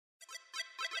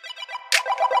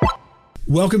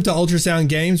Welcome to Ultrasound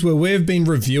Games, where we've been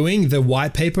reviewing the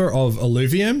white paper of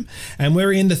Illuvium, and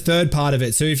we're in the third part of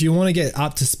it. So if you want to get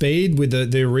up to speed with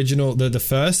the original, the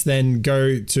first, then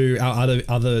go to our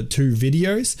other two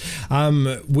videos.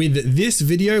 With this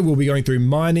video, we'll be going through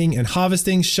mining and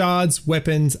harvesting, shards,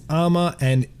 weapons, armor,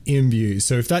 and imbues.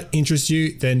 So if that interests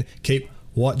you, then keep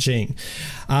watching.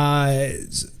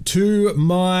 To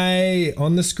my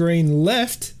on the screen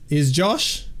left is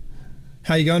Josh.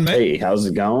 How you going, mate? Hey, how's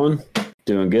it going?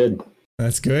 Doing good.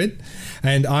 That's good.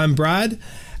 And I'm Brad.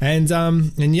 And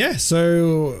yeah,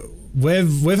 so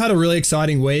we've had a really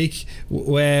exciting week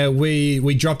where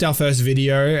we dropped our first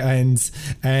video and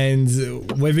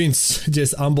we've been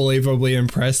just unbelievably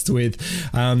impressed with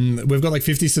we've got like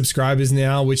 50 subscribers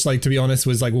now, which, like, to be honest,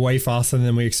 was like way faster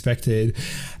than we expected.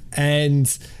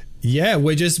 And yeah,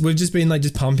 we've just been like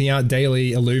just pumping out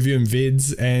daily Illuvium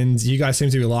vids, and you guys seem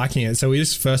to be liking it. So we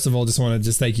just first of all just want to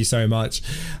just thank you so much.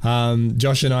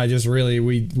 Josh and I just really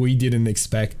we didn't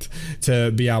expect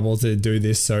to be able to do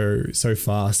this so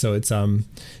far. So it's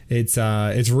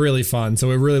really fun. So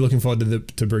we're really looking forward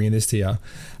to bringing this to you.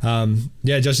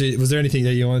 Yeah, Josh, was there anything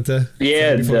that you wanted to?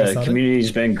 Yeah, the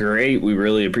community's been great. We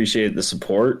really appreciate the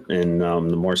support, and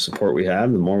the more support we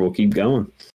have, the more we'll keep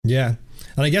going. Yeah.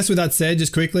 And I guess with that said,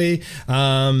 just quickly, we're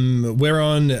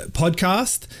on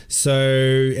podcast,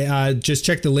 so just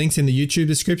check the links in the YouTube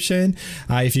description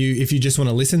if you just want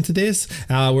to listen to this.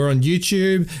 We're on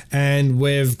YouTube, and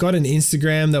we've got an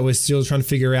Instagram that we're still trying to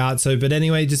figure out. So, but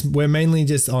anyway, we're mainly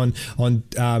just on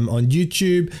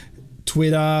YouTube,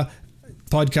 Twitter,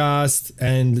 podcast,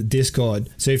 and Discord.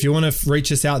 So if you want to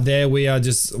reach us out there, we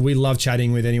love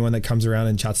chatting with anyone that comes around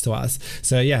and chats to us.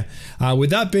 So yeah, with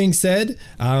that being said,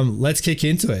 let's kick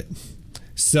into it.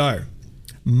 So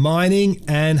mining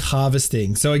and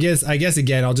harvesting. So I guess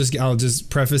again, I'll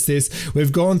just preface this.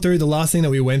 We've gone through, the last thing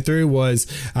that we went through was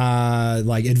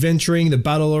like adventuring, the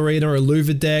battle arena,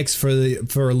 Illuvidex for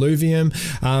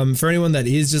Illuvium. For anyone that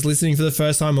is just listening for the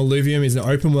first time, Illuvium is an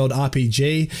open world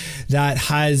RPG that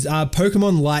has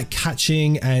Pokemon like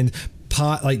catching and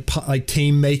like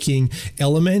team making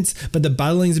elements, but the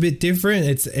battling's a bit different.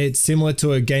 It's similar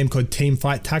to a game called Team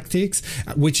Fight Tactics,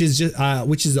 which is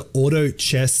an auto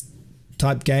chess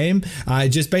type game.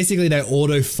 Just basically they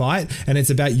auto fight, and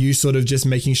it's about you sort of just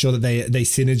making sure that they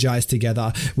synergize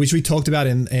together, which we talked about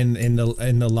in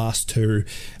the last two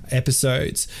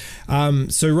episodes.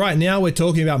 So right now we're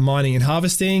talking about mining and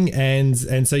harvesting,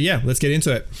 and so yeah, let's get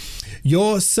into it.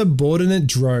 Your subordinate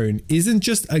drone isn't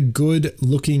just a good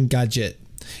looking gadget.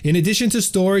 In addition to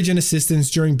storage and assistance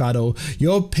during battle,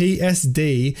 your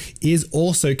PSD is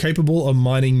also capable of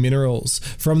mining minerals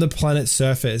from the planet's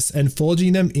surface and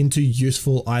forging them into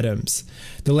useful items.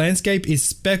 The landscape is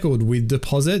speckled with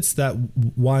deposits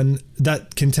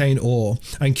that contain ore,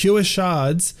 uncured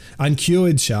shards, and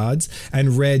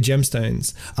rare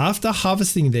gemstones. After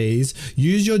harvesting these,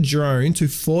 use your drone to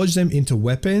forge them into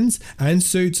weapons and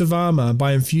suits of armor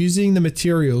by infusing the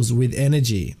materials with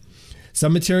energy.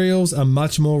 Some materials are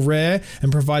much more rare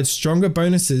and provide stronger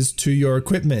bonuses to your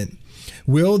equipment.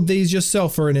 Wield these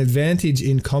yourself for an advantage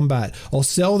in combat, or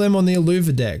sell them on the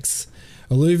Illuvidex.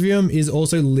 Illuvium is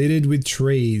also littered with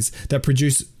trees that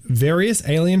produce various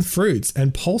alien fruits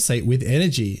and pulsate with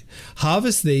energy.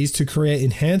 Harvest these to create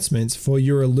enhancements for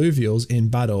your Illuvials in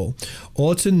battle,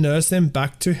 or to nurse them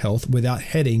back to health without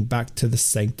heading back to the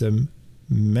Sanctum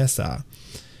Mesa.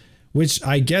 Which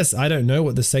I guess, I don't know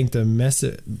what the Sanctum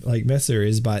Mesa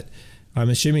is, but I'm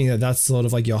assuming that that's sort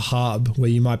of like your hub where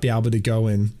you might be able to go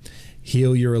and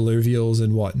heal your Illuvials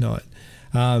and whatnot.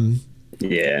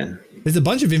 Yeah. There's a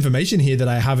bunch of information here that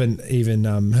I haven't even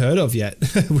heard of yet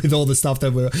with all the stuff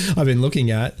that I've been looking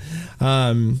at.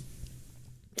 I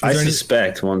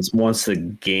suspect once the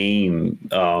game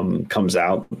comes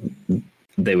out,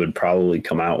 they would probably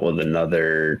come out with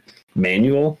another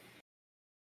manual,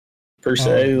 per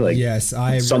se,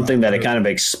 something that it kind of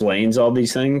explains all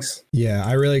these things. Yeah,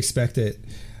 I really expect it.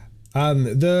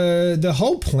 The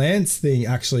whole plants thing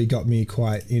actually got me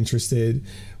quite interested,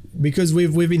 because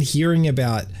we've been hearing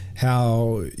about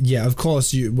how, yeah, of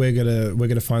course we're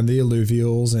gonna find the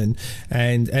Illuvials,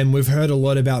 and we've heard a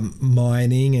lot about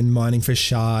mining for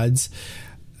shards.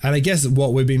 And I guess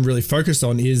what we've been really focused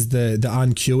on is the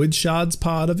uncured shards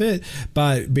part of it,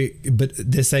 but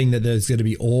they're saying that there's going to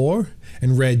be ore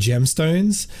and rare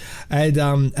gemstones,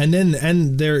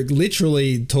 and they're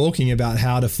literally talking about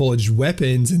how to forge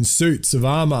weapons and suits of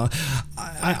armor.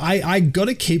 I got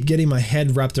to keep getting my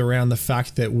head wrapped around the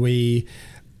fact that we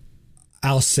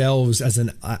ourselves as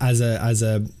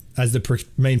the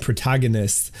main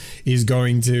protagonist is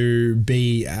going to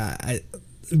be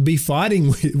be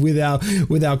fighting with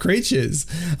our creatures.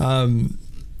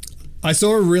 I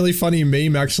saw a really funny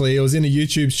meme, actually. It was in a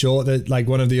YouTube short that like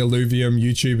one of the Illuvium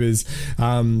YouTubers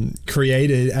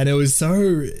created, and it was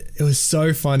so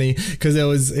funny because it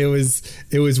was the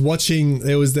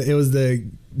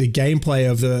gameplay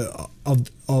of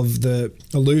the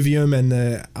Illuvium and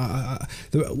the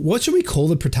what should we call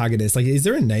the protagonist? Like, is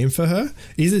there a name for her?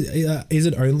 Is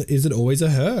it always a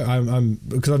her? I'm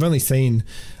because I've only seen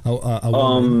a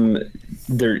woman.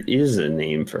 There is a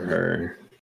name for her.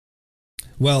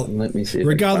 Well, let me see.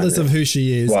 Regardless of who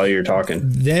she is, while you're talking,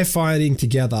 they're fighting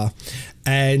together,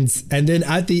 and then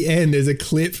at the end there's a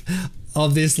clip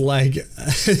of this like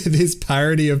this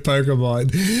parody of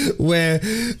Pokemon where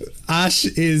Ash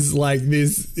is like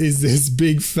this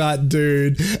big fat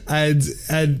dude, and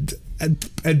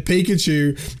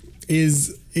Pikachu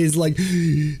is like.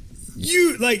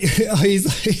 You like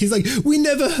he's like we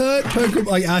never hurt Pokemon.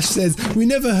 Like Ash says, we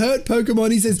never hurt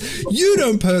Pokemon. He says, you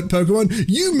don't hurt Pokemon,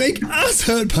 you make us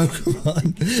hurt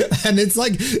Pokemon. And it's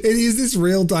like it is this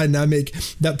real dynamic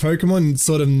that Pokemon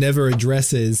sort of never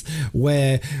addresses,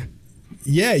 where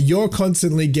you're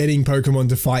constantly getting Pokemon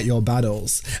to fight your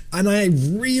battles. And I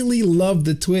really love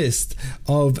the twist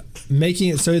of making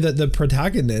it so that the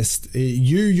protagonist,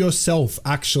 you yourself,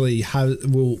 actually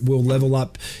will level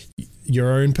up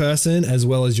your own person as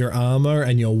well as your armor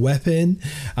and your weapon.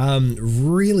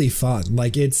 Really fun.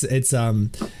 Like it's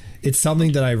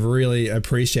something that I really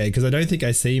appreciate, because I don't think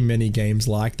I see many games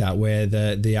like that where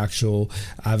the actual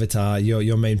avatar,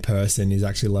 your main person, is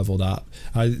actually leveled up.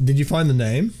 Did you find the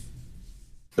name?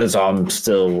 That's all. I'm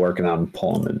still working on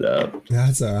pulling it up.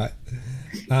 That's all right.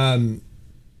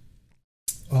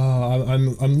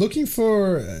 I'm looking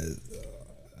for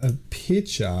a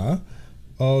picture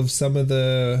of some of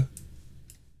the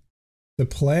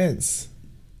plants.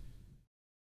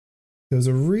 There was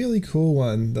a really cool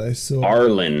one that I saw.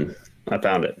 Arlen. I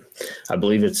found it. I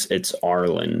believe it's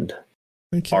Arland.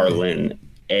 Okay. Arlen.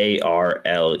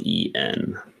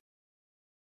 Arlen.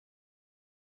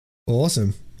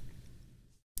 Awesome.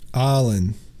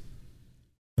 Arlen.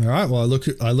 All right. Well,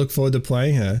 I look forward to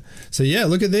playing her. So yeah,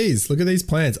 look at these. Look at these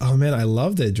plants. Oh man, I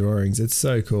love their drawings. It's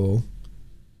so cool.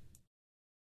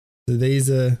 So these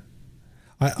are.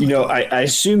 I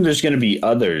assume there's going to be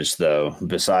others though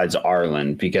besides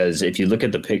Arlen, because if you look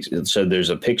at the picture, so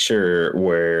there's a picture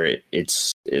where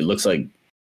it looks like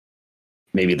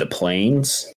maybe the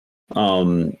plains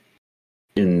in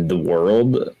the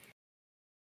world of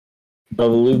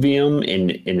Illuvium,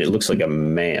 and it looks like a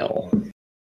male.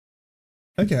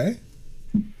 Okay.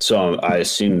 So I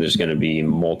assume there's going to be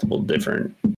multiple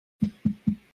different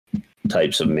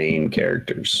types of main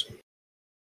characters.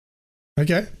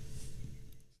 Okay.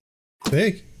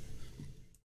 Big.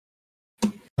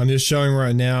 I'm just showing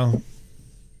right now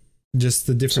just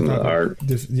the different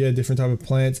different type of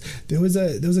plants. There was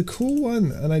a cool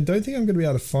one, and I don't think I'm going to be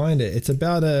able to find it. It's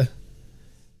about the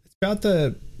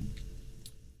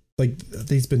like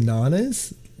these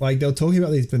bananas. Like they were talking about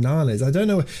these bananas. I don't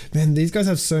know, man. These guys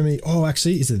have so many. Oh,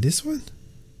 actually, is it this one?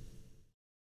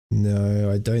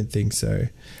 No, I don't think so.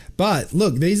 But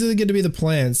look, these are going to be the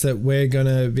plants that we're going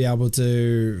to be able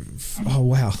to. Oh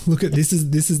wow! Look at this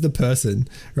is the person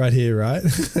right here, right?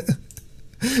 And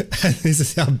this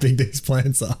is how big these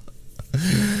plants are.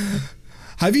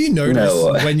 Have you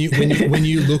noticed when you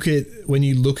look at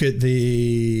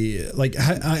the like?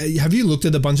 Have you looked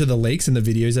at a bunch of the leaks and the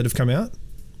videos that have come out?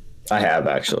 I have,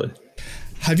 actually.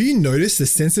 Have you noticed the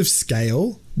sense of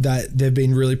scale that they've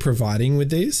been really providing with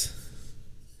these?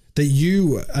 That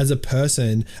you as a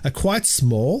person are quite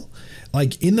small,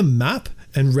 like in the map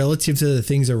and relative to the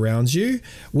things around you,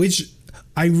 which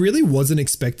I really wasn't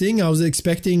expecting. I was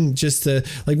expecting just to,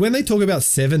 like when they talk about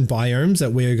 7 biomes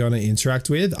that we're going to interact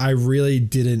with, I really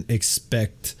didn't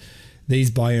expect these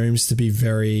biomes to be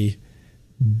very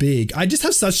big. I just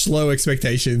have such low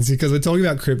expectations because we're talking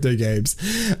about crypto games.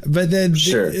 But then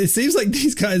it seems like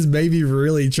these guys may be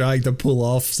really trying to pull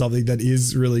off something that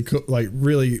is really cool, like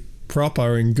really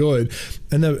proper and good,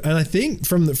 and I think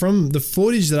from the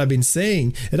footage that I've been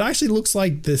seeing, it actually looks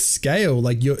like the scale,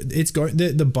 like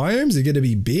the biomes are going to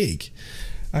be big.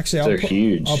 Actually, they're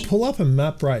huge. I'll pull up a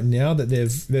map right now that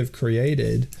they've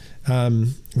created,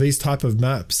 these type of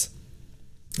maps,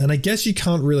 and I guess you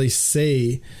can't really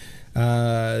see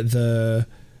but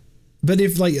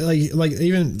if like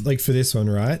even like for this one,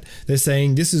 right? They're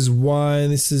saying this is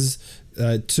 1, this is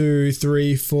 2,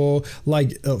 3, 4,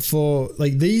 for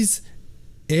like these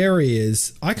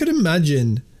areas. I could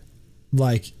imagine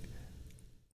like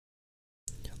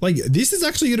this is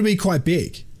actually going to be quite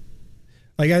big.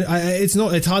 Like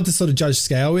it's hard to sort of judge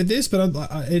scale with this, but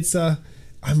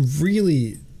I'm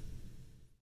really,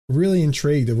 really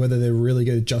intrigued of whether they're really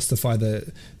going to justify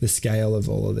the scale of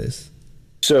all of this.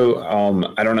 So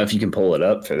I don't know if you can pull it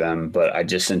up for them, but I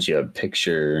just sent you a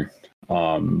picture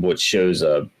which shows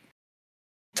the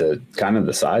kind of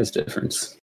the size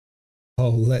difference. Oh,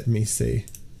 let me see.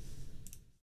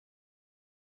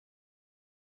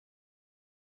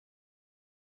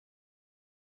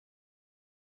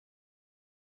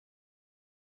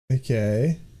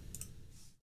 Okay.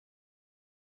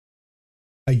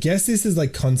 I guess this is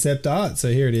like concept art.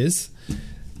 So here it is.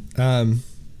 Oh,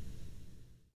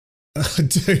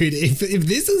 dude, if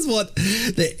this is what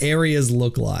the areas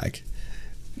look like.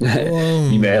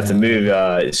 You may have to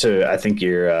move. So I think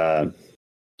your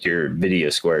video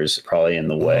square is probably in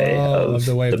the way of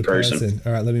the person.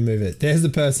 All right, let me move it. There's the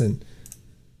person.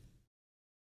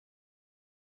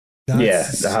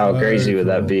 That's how crazy would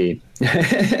that be?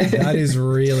 That is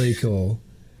really cool.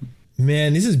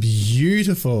 Man, this is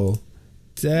beautiful.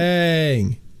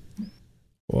 Dang.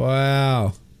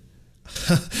 Wow.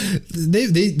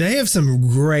 they have some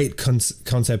great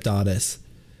concept artists.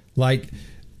 Like,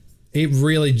 it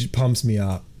really pumps me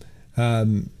up.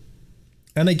 And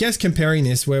I guess comparing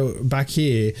this, we're back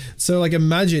here. So like,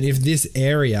 imagine if this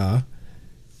area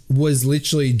was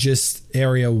literally just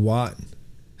area 1.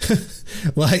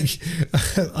 like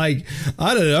I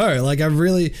don't know, like I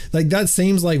really like that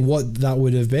seems like what that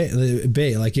would have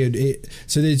be like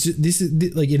so there's this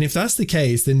is like, and if that's the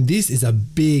case, then this is a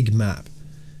big map.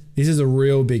 This is a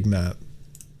real big map.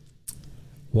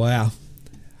 Wow.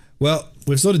 Well,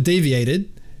 we've sort of deviated,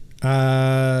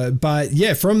 but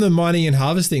yeah, from the mining and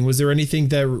harvesting, was there anything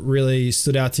that really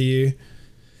stood out to you?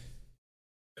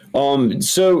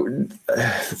 So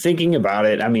thinking about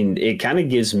it, I mean, it kind of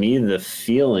gives me the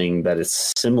feeling that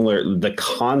it's similar. The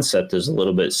concept is a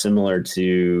little bit similar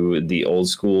to the old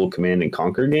school Command and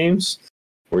Conquer games,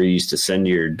 where you used to send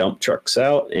your dump trucks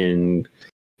out and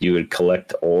you would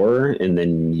collect ore and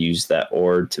then use that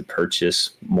ore to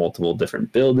purchase multiple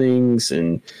different buildings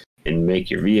and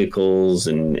make your vehicles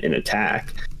and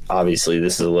attack. Obviously,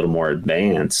 this is a little more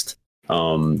advanced.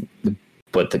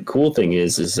 But the cool thing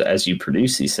is as you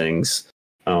produce these things,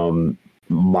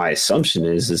 my assumption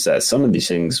is that some of these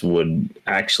things would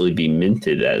actually be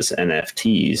minted as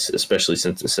NFTs, especially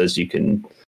since it says you can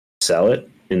sell it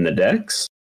in the DEX.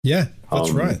 Yeah,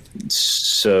 that's right.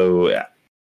 So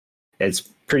it's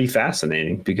pretty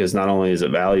fascinating because not only is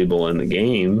it valuable in the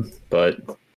game, but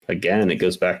again, it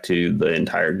goes back to the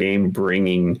entire game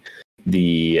bringing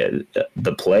the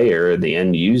player, the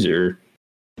end user,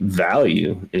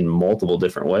 value in multiple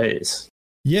different ways.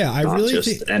 Yeah, I really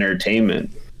think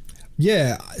entertainment.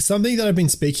 Yeah, something that I've been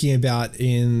speaking about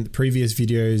in previous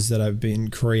videos that I've been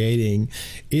creating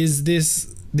is this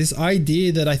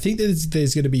idea that I think there's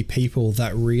going to be people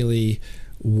that really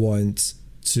want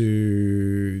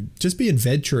to just be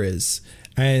adventurers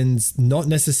and not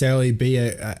necessarily be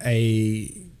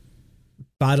a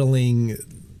battling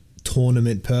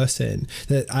tournament person,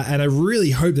 and I really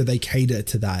hope that they cater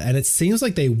to that, and it seems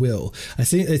like they will.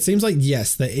 It seems like,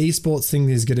 yes, the esports thing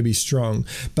is going to be strong,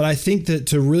 but I think that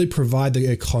to really provide the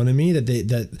economy that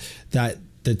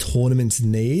the tournaments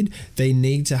need, they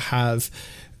need to have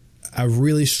a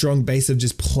really strong base of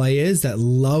just players that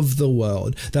love the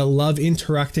world, that love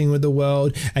interacting with the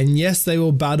world. And yes, they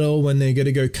will battle when they're going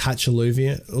to go catch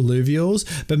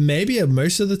alluvials, but maybe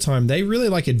most of the time they really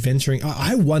like adventuring.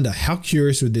 I wonder, how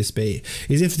curious would this be,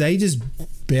 is if they just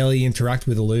barely interact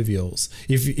with alluvials,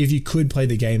 if you could play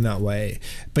the game that way,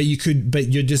 but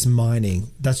you're just mining.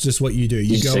 That's just what you do.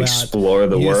 You go out, explore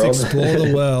the world, explore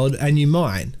the world, and you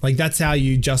mine. Like, that's how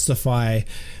you justify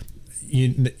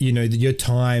you know your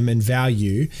time and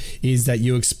value, is that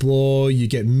you explore, you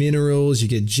get minerals, you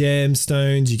get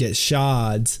gemstones, you get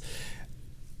shards,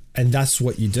 and that's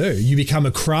what you do. You become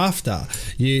a crafter,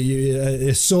 you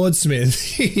a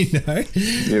swordsmith. You know,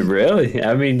 really,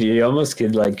 I mean, you almost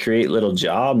could like create little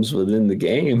jobs within the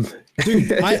game.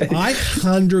 Dude, I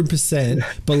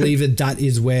 100% believe that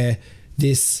is where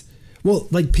this. Well,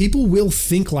 like, people will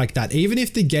think like that, even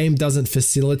if the game doesn't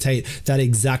facilitate that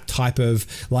exact type of,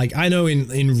 like, I know in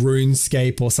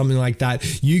RuneScape or something like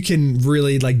that, you can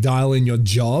really like dial in your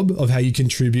job of how you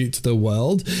contribute to the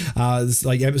world.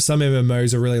 Like, some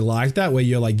MMOs are really like that, where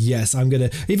you're like, yes, I'm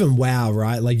going to, even WoW,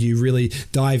 right? Like, you really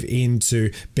dive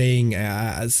into being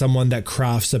someone that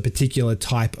crafts a particular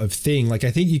type of thing. Like, I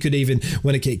think you could even,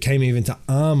 when it came even to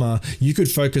armor, you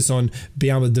could focus on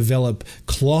being able to develop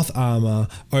cloth armor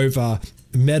over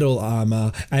metal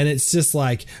armor, and it's just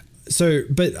like, so,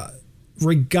 but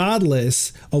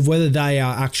regardless of whether they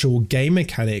are actual game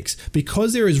mechanics,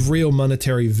 because there is real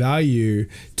monetary value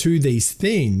to these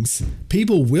things,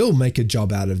 people will make a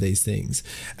job out of these things.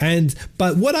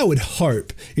 But what I would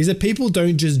hope is that people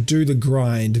don't just do the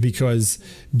grind because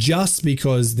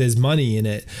there's money in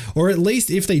it, or at least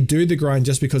if they do the grind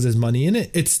just because there's money in it,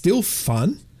 it's still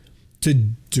fun to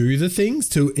do the things,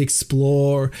 to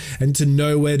explore and to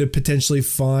know where to potentially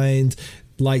find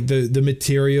like the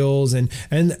materials and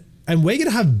we're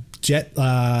gonna have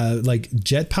jetpacks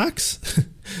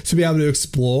to be able to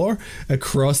explore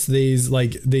across these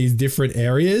different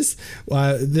areas.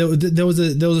 There was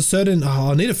a certain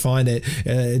I'll need to find it.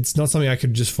 It's not something I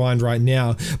could just find right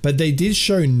now, but they did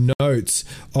show notes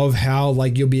of how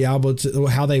you'll be able to,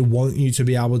 or how they want you to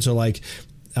be able to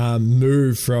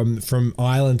move from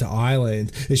island to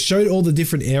island. It showed all the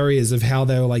different areas of how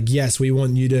they were like, yes, we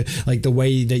want you to the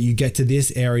way that you get to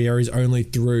this area is only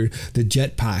through the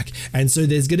jetpack, and so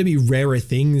there's going to be rarer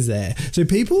things there. So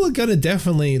people are going to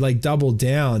definitely double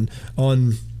down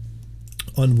on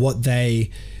what they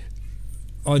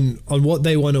on what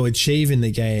they want to achieve in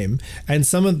the game, and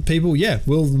some of the people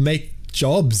will make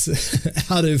jobs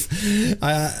out of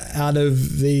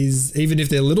these, even if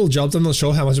they're little jobs. I'm not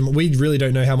sure how much, we really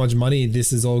don't know how much money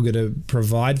this is all going to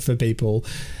provide for people,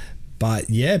 but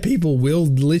people will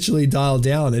literally dial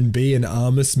down and be an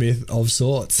armor smith of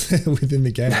sorts within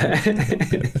the game.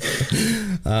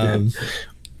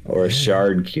 Or a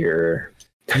shard curer.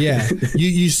 Well,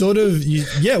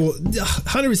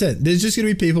 100%. There's just going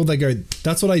to be people that go,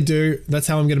 that's what I do, that's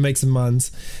how I'm going to make some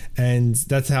muns, and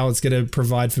that's how it's going to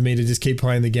provide for me to just keep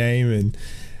playing the game.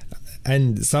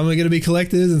 And some are going to be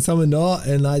collectors and some are not,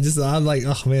 and I'm like,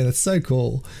 oh man, that's so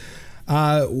cool.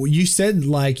 You said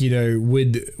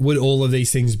would all of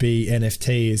these things be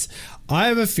NFTs? I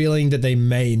have a feeling that they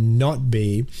may not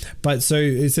be, but so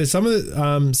it says some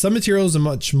materials are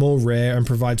much more rare and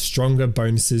provide stronger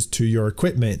bonuses to your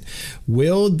equipment.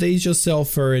 Wield these yourself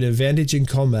for an advantage in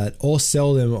combat, or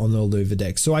sell them on the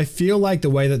Luvidex. So I feel like the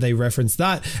way that they reference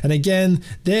that, and again,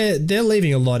 they're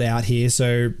leaving a lot out here,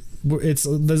 so there's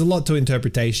a lot to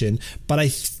interpretation, but I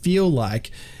feel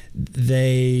like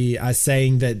they are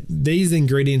saying that these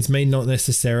ingredients may not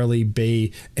necessarily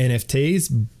be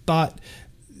NFTs, but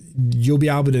you'll be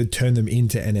able to turn them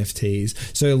into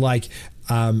NFTs. So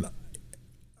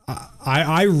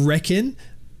I reckon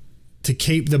to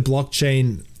keep the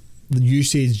blockchain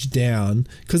usage down,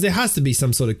 because there has to be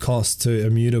some sort of cost to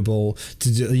Immutable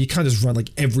to do. You can't just run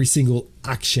every single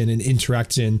action and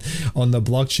interaction on the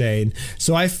blockchain.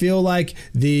 So I feel like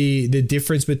the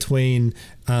difference between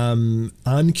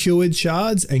uncured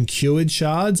shards and cured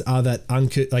shards are that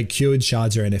cured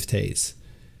shards are NFTs.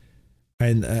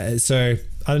 And so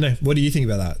I don't know, what do you think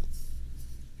about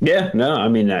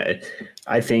that?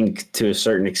 I think to a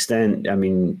certain extent,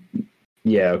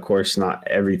 of course, not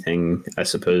everything, I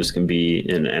suppose, can be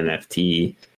an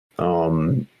NFT,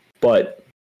 but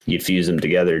you fuse them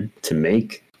together to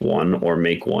make one, or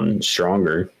make one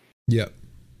stronger. Yep.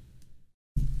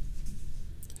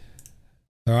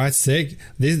 All right, sick.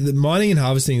 The mining and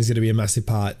harvesting is going to be a massive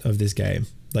part of this game.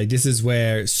 This is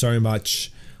where so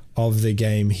much of the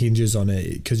game hinges on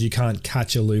it, because you can't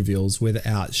catch alluvials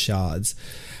without shards.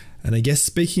 And I guess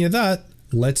speaking of that,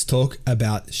 let's talk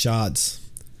about shards.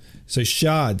 So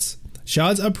shards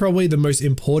are probably the most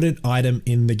important item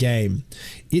in the game.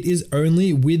 It is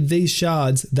only with these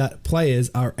shards that players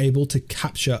are able to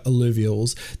capture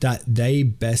alluvials that they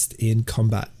best in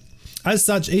combat. As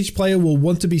such, each player will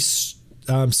want to be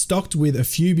stocked with a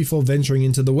few before venturing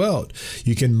into the world.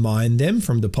 You can mine them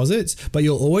from deposits, but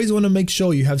you'll always want to make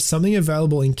sure you have something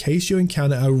available in case you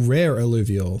encounter a rare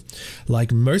alluvial.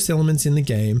 Like most elements in the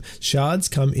game, shards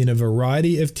come in a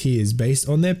variety of tiers based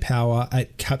on their power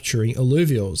at capturing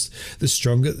alluvials. The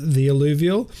stronger the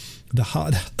alluvial, the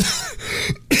harder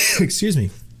excuse me.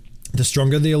 The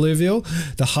stronger the alluvial,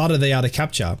 the harder they are to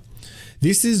capture.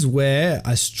 This is where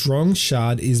a strong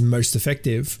shard is most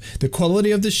effective. The quality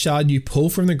of the shard you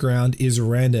pull from the ground is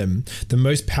random, the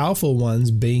most powerful ones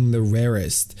being the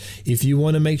rarest. If you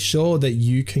want to make sure that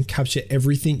you can capture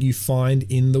everything you find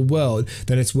in the world,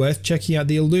 then it's worth checking out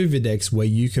the Luvidex, where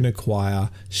you can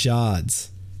acquire shards.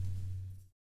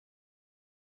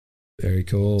 Very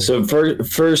cool. So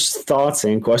first thoughts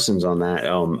and questions on that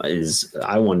is,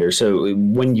 I wonder, so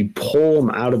when you pull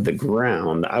them out of the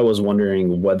ground, I was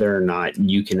wondering whether or not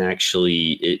you can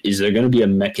actually, is there going to be a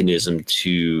mechanism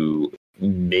to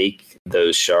make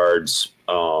those shards,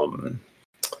 I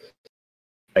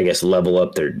guess, level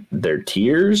up their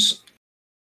tiers?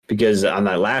 Because on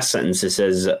that last sentence, it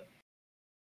says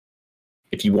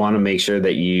if you want to make sure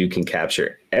that you can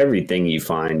capture everything you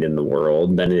find in the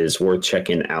world, then it is worth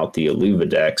checking out the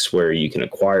Aluvadex where you can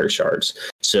acquire shards.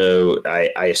 So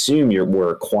I assume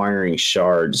we're acquiring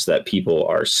shards that people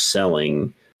are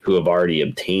selling who have already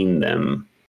obtained them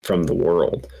from the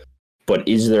world. But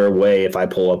is there a way, if I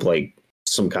pull up like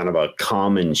some kind of a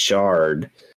common shard,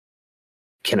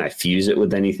 can I fuse it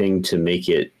with anything to make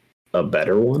it a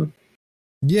better one?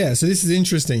 Yeah, so this is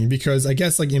interesting because I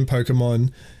guess like in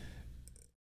Pokemon,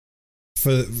 for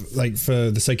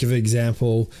the sake of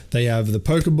example, they have the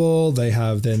Pokeball, they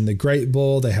have then the Great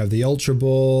Ball, they have the Ultra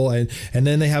Ball, and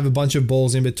then they have a bunch of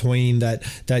balls in between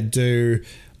that do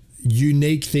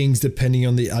unique things depending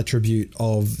on the attribute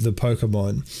of the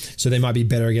Pokemon. So they might be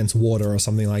better against water or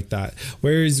something like that.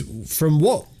 Whereas from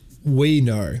what we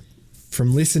know,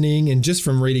 from listening and just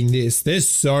from reading this, there's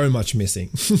so much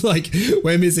missing. Like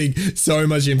we're missing so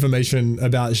much information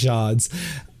about shards.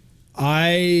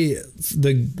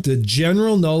 The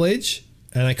general knowledge,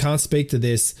 and I can't speak to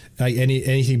this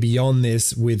anything beyond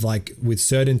this with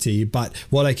certainty, but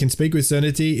what I can speak with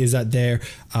certainty is that there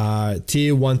are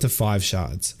tier 1 to 5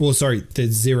 shards. Well, sorry,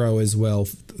 there's 0 as well,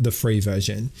 the free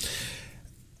version.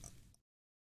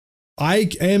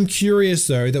 I am curious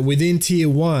though that within tier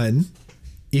 1,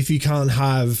 if you can't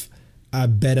have a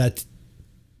better,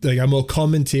 like a more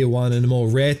common tier 1 and a more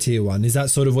rare tier 1, is that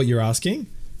sort of what you're asking?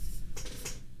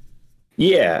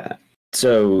 Yeah.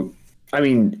 So, I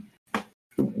mean,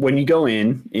 when you go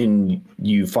in and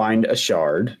you find a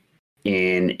shard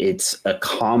and it's a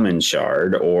common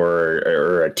shard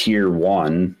or a tier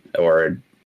 1 or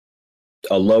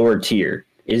a lower tier,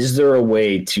 is there a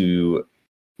way to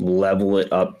level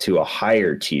it up to a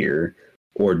higher tier,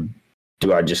 or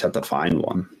do I just have to find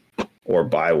one or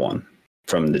buy one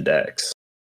from the Dex?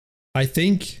 I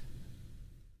think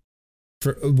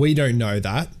we don't know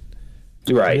that.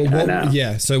 Right. I know.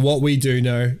 Yeah. So what we do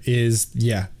know is,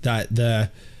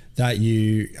 that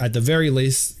you at the very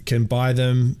least can buy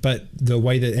them, but the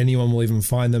way that anyone will even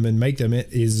find them and make them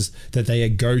is that they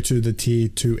go to the tier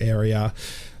 2 area.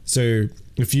 So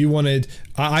if you wanted,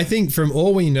 I think from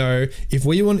all we know, if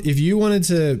you wanted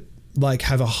to like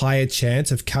have a higher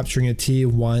chance of capturing a tier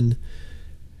 1,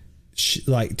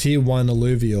 like tier 1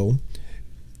 alluvial,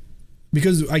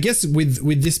 because I guess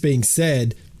with this being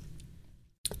said,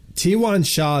 tier 1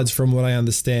 shards, from what I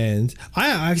understand,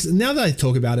 now that I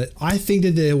talk about it, I think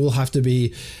that there will have to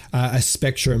be a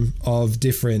spectrum of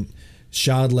different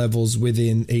shard levels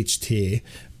within each tier.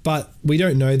 But we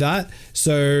don't know that.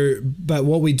 But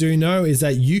what we do know is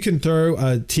that you can throw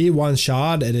a tier 1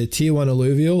 shard at a tier 1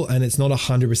 alluvial and it's not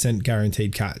 100%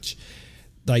 guaranteed catch.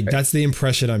 Like that's the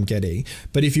impression I'm getting.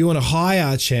 But if you want a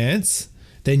higher chance,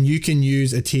 then you can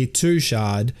use a tier 2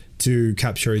 shard to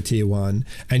capture a tier 1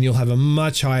 and you'll have a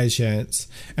much higher chance.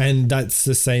 And that's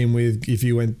the same with if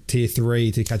you went tier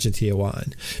 3 to catch a tier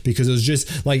 1, because it was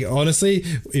just like, honestly,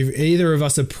 if either of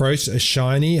us approached a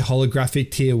shiny holographic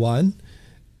tier 1,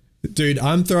 dude,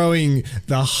 I'm throwing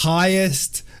the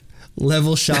highest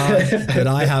level shard that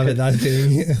I have at that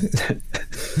thing.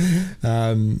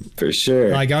 For sure.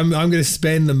 Like I'm going to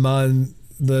spend the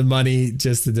money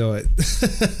just to do it.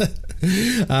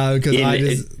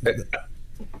 Because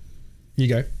you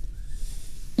go.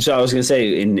 So I was going to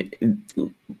say,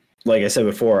 like I said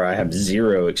before, I have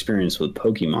 0 experience with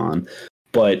Pokemon,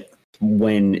 but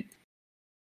when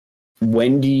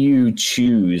do you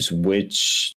choose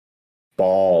which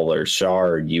ball or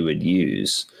shard you would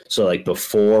use? So like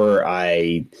before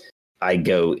I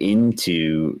go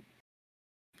into,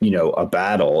 a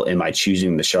battle, am I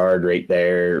choosing the shard right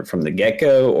there from the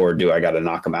get-go, or do I got to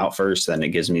knock them out first? Then it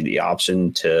gives me the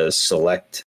option to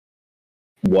select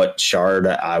what shard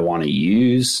I want to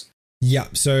use. Yeah,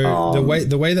 so the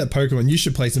way that Pokemon, you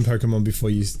should play some Pokemon before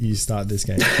you start this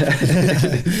game. The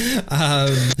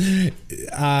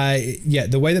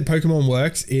way that Pokemon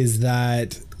works is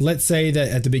that, let's say that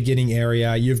at the beginning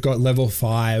area, you've got level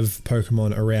 5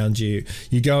 Pokemon around you.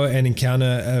 You go and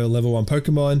encounter a level 1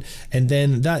 Pokemon, and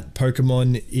then that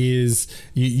Pokemon is,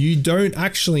 you don't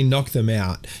actually knock them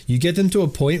out. You get them to a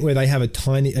point where they have a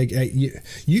tiny,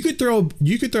 you could throw a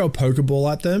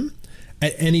Pokeball at them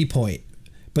at any point.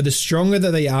 But the stronger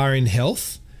that they are in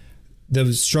health,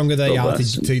 the stronger they are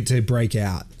to break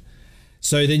out.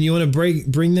 So then you want to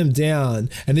bring them down.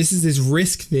 And this is this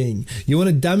risk thing. You want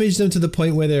to damage them to the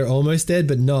point where they're almost dead,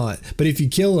 but not. But if you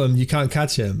kill them, you can't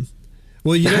catch them.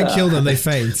 Well, you don't kill them, they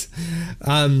faint.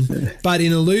 But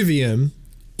in Illuvium,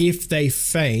 if they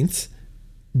faint,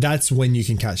 that's when you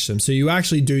can catch them. So you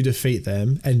actually do defeat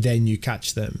them and then you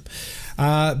catch them.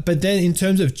 But then in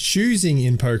terms of choosing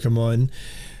in Pokemon,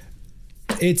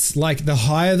 it's like the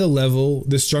higher the level,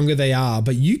 the stronger they are.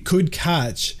 But you could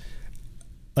catch,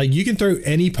 like you can throw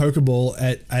any Pokeball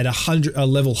at a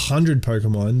level 100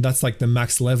 Pokemon. That's like the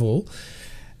max level.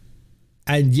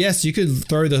 And yes, you could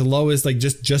throw the lowest, like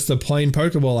just a plain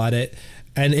Pokeball at it.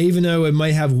 And even though it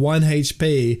may have 1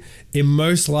 HP, it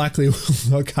most likely will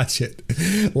not catch it.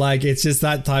 Like it's just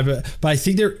that type of, but I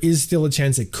think there is still a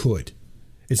chance it could.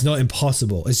 It's not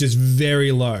impossible. It's just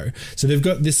very low. So they've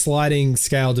got this sliding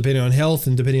scale depending on health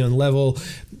and depending on level.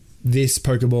 This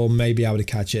Pokeball may be able to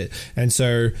catch it. And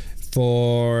so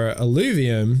for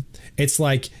Illuvium, it's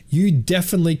like you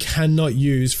definitely cannot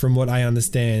use, from what I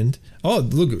understand. Oh,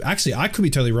 look, actually, I could be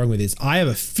totally wrong with this. I have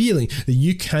a feeling that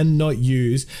you cannot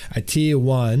use a tier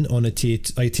 1 on a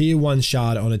tier 1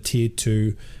 shard on a tier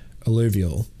 2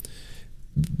 alluvial.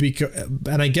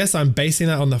 And I guess I'm basing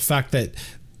that on the fact that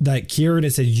Kieran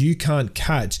has said you can't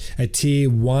catch a tier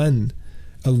 1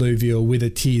 alluvial with a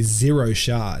tier 0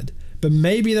 shard. But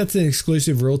maybe that's an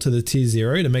exclusive rule to the tier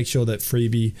 0 to make sure that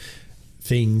freebie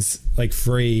things like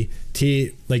free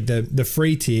tier, like the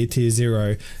free tier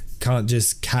 0 can't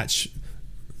just catch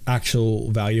actual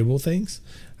valuable things.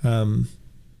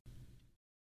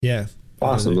 Yeah.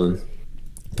 Possibly.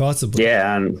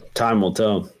 Yeah, and time will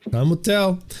tell. Time will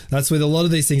tell. That's with a lot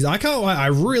of these things. I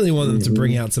really want them to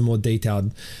bring out some more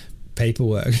detailed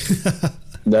paperwork.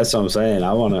 That's what I'm saying.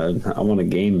 I want a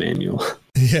game manual.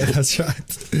 Yeah, that's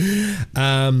right.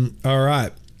 All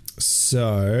right.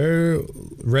 So,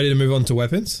 ready to move on to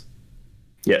weapons?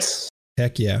 Yes.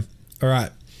 Heck yeah. All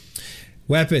right.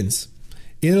 Weapons.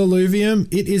 In Illuvium,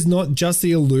 it is not just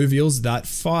the alluvials that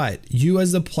fight. You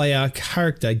as the player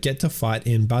character get to fight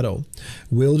in battle,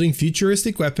 wielding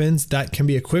futuristic weapons that can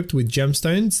be equipped with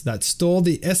gemstones that store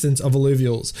the essence of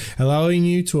alluvials, allowing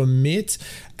you to emit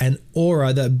an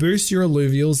aura that boosts your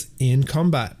alluvials in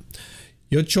combat.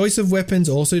 Your choice of weapons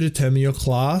also determine your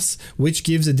class, which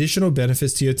gives additional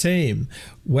benefits to your team.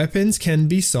 Weapons can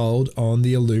be sold on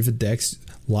the Alluvidex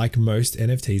like most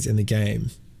NFTs in the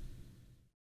game.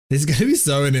 There's going to be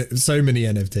so many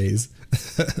NFTs.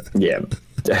 Yeah.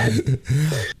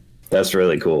 That's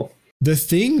really cool. The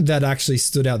thing that actually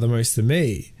stood out the most to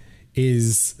me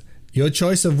is your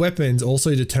choice of weapons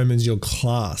also determines your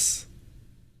class.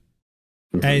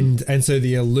 Mm-hmm. And so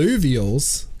the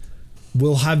alluvials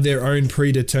will have their own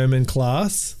predetermined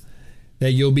class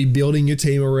that you'll be building your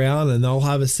team around, and they'll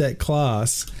have a set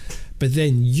class. But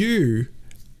then you,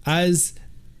 as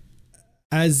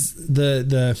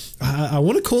the I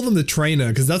want to call them the trainer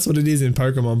because that's what it is in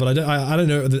Pokemon, but I don't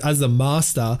know, as the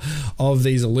master of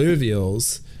these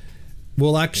alluvials,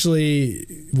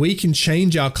 we can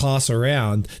change our class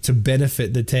around to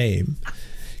benefit the team.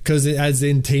 Because as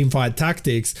in Teamfight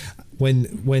Tactics,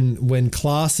 when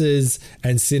classes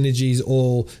and synergies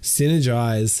all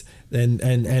synergize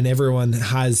and everyone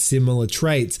has similar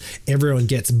traits, everyone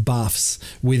gets buffs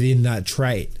within that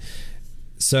trait.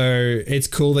 So it's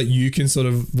cool that you can sort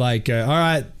of like go, all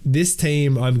right, this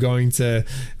team I'm going to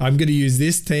use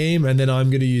this team, and then I'm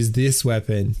going to use this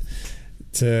weapon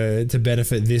to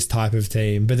benefit this type of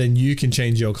team. But then you can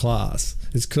change your class.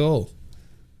 It's cool.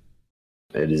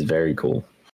 It is very cool.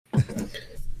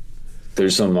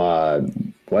 There's some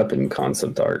weapon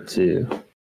concept art too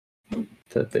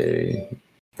that they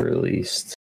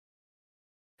released.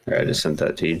 All right, I just sent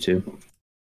that to you too.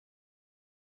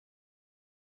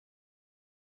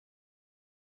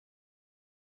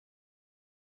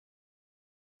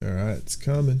 All right, it's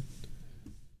coming.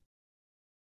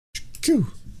 There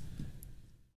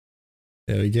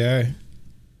we go.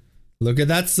 Look at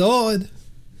that sword.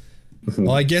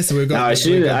 Well, I guess we've got. Now, I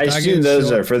assume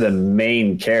those are for the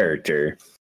main character.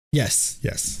 Yes.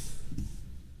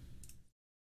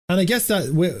 And I guess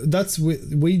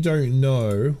we don't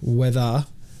know whether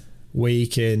we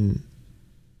can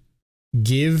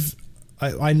give.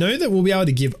 I know that we'll be able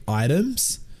to give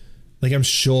items. Like I'm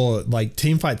sure, like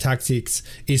Teamfight Tactics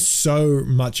is so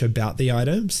much about the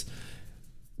items.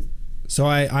 So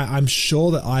I'm sure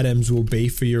that items will be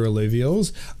for your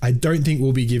alluvials. I don't think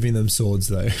we'll be giving them swords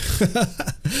though.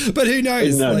 But who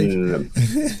knows? No.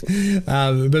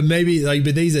 But maybe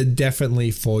but these are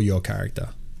definitely for your character.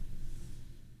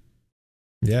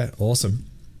 Yeah, awesome.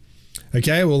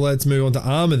 Okay, well let's move on to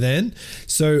armor then.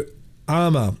 So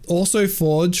armor, also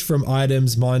forged from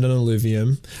items mined on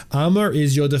Illuvium. Armor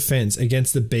is your defense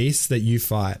against the beasts that you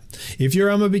fight. If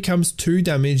your armor becomes 2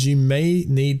 damage, you may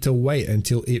need to wait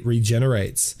until it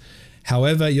regenerates.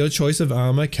 However, your choice of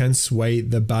armor can sway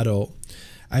the battle,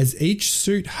 as each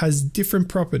suit has different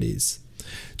properties.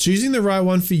 Choosing the right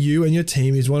one for you and your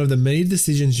team is one of the many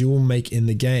decisions you will make in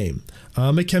the game.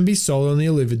 Armor can be sold on the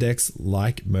Alluvidex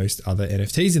like most other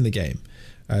NFTs in the game.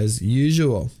 as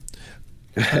usual.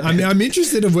 I mean, I'm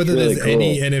interested in whether really there's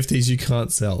any NFTs you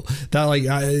can't sell.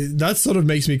 That sort of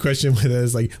makes me question whether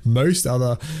there's like most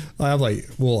other. I'm like,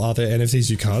 well, are there NFTs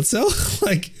you can't sell?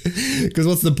 Like, because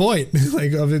what's the point?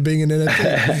 Like of it being an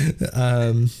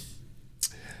NFT?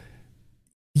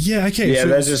 Yeah. Okay. Yeah,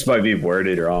 that just might be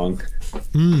worded wrong.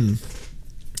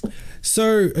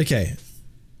 So okay,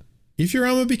 if your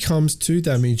armor becomes 2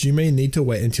 damage, you may need to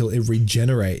wait until it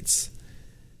regenerates.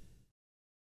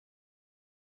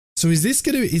 So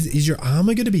is your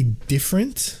armor gonna be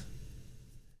different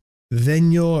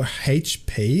than your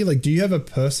HP? Like, do you have a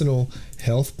personal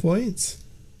health points?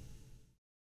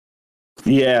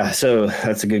 Yeah, so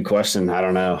that's a good question. I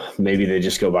don't know. Maybe they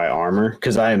just go by armor,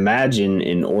 because I imagine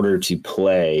in order to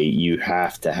play, you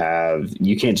can't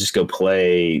just go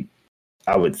play.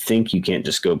 I would think you can't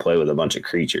just go play with a bunch of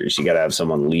creatures. You got to have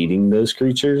someone leading those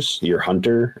creatures. Your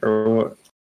hunter or what?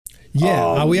 Yeah,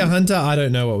 are we a hunter? I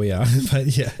don't know what we are, but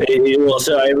yeah. Well,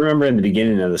 so I remember in the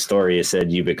beginning of the story, it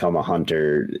said you become a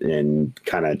hunter and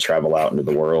kind of travel out into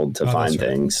the world to find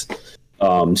things.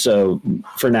 So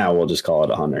for now, we'll just call it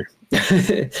a hunter.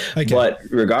 Okay. But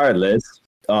regardless,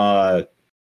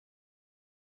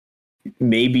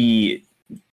 maybe,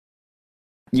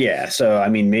 yeah. So I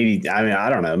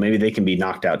don't know. Maybe they can be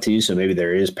knocked out too. So maybe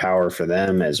there is power for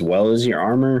them as well as your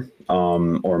armor.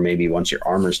 Or maybe once your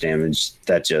armor's damaged,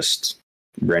 that just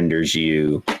renders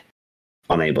you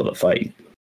unable to fight.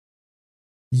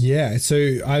 Yeah,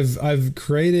 so I've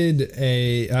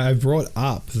brought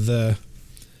up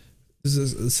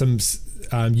some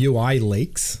UI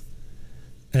leaks,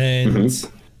 and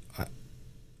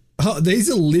these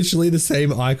are literally the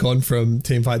same icon from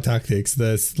Teamfight Tactics.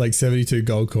 There's like 72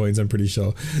 gold coins, I'm pretty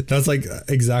sure. That's like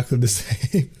exactly the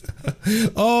same.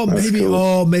 Oh, maybe. Cool.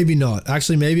 Oh, maybe not.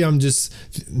 Actually, maybe I'm just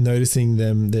noticing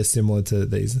they're similar to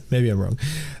these. Maybe I'm wrong.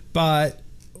 But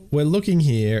we're looking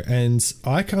here and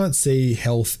I can't see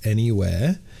health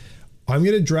anywhere. I'm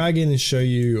going to drag in and show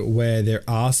you where there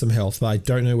are some health, but I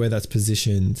don't know where that's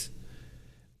positioned.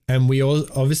 And we all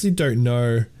obviously don't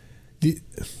know.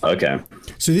 Okay.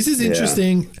 So this is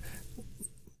interesting. Yeah.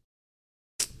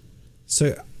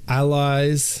 So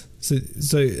allies. So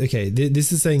okay.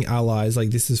 This is saying allies. Like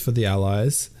this is for the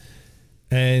allies,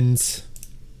 and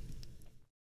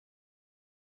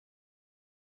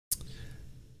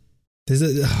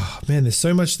there's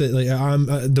so much that like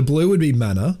the blue would be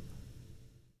mana,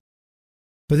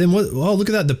 but then what? Oh, look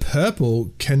at that. The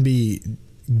purple can be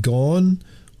gone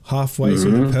halfway, so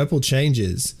the purple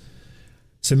changes.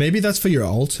 So maybe that's for your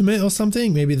ultimate or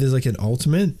something. Maybe there's like an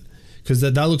ultimate, because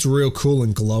that looks real cool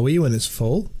and glowy when it's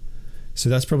full. So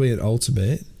that's probably an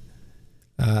ultimate.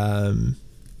 But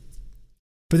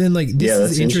then like this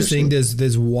is interesting.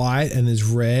 There's white and there's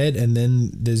red and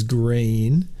then there's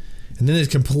green. And then there's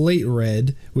complete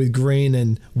red with green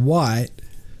and white.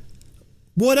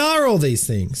 What are all these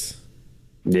things?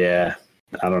 Yeah,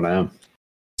 I don't know.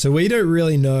 So we don't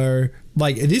really know.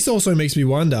 Like this also makes me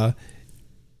wonder,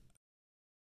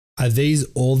 are these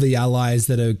all the allies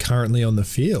that are currently on the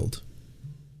field?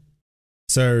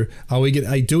 So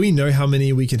do we know how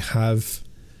many we can have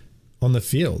on the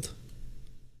field?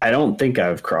 I don't think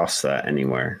I've crossed that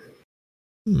anywhere.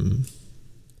 And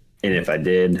if I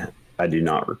did, I do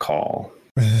not recall.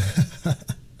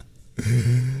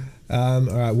 All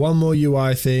right, one more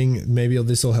UI thing. Maybe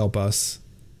this will help us.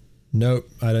 Nope,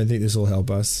 I don't think this will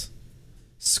help us.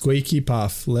 Squeaky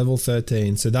Puff, level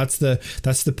 13. So that's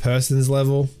the person's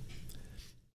level.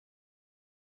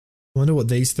 I wonder what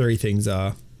these 3 things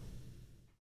are.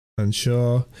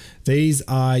 Unsure. These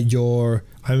are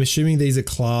I'm assuming these are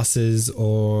classes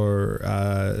or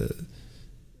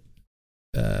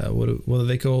what are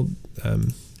they called?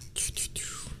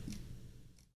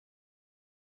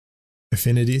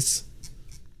 Affinities.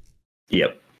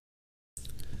 Yep.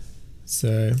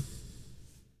 So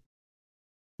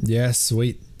yeah,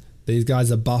 sweet. These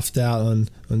guys are buffed out on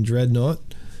Dreadnought.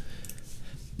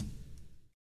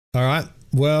 All right.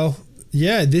 Well,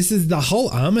 yeah, this is the whole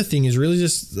armor thing is really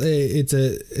just it's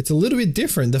a little bit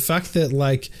different. The fact that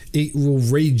like it will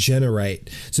regenerate.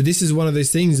 So this is one of those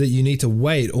things that you need to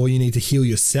wait or you need to heal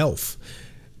yourself.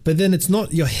 But then it's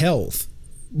not your health.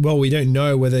 Well, we don't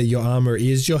know whether your armor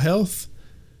is your health.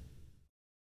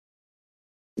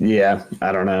 Yeah,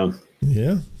 I don't know.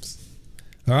 Yeah.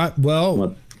 All right.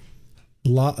 Well,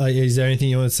 is there anything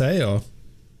you want to say or?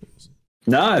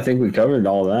 No, I think we covered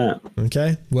all that.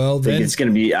 Okay. Well, then I think it's going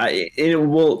to be. In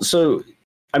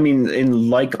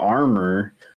like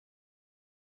armor,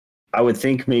 I would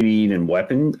think maybe even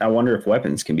weapons. I wonder if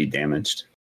weapons can be damaged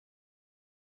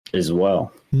as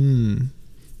well.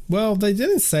 Well, they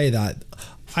didn't say that.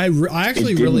 I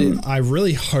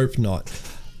really hope not.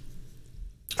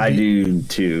 I do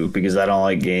too, because I don't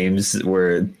like games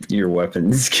where your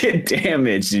weapons get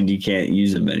damaged and you can't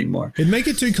use them anymore. It'd make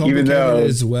it too complicated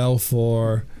as well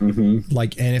for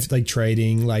like NFT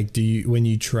trading. Like, when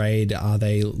you trade, are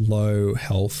they low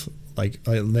health? Like,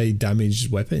 are they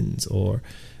damaged weapons? Or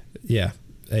I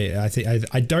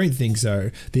don't think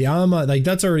so. The armor, like,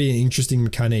 that's already an interesting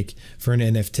mechanic for an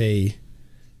NFT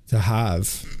to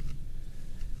have.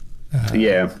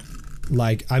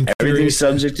 Like, everything's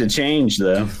subject to change,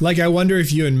 though. Like, I wonder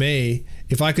if you and me,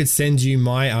 if I could send you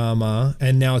my armor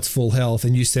and now it's full health,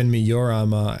 and you send me your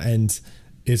armor and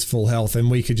it's full health, and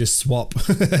we could just swap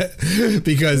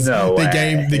because the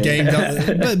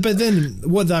game. But then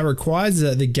what that requires is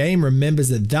that the game remembers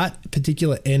that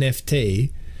particular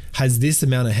NFT has this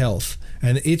amount of health,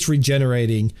 and it's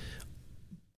regenerating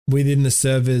within the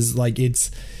servers. Like,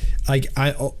 it's like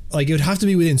it would have to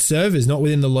be within servers, not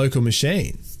within the local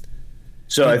machine.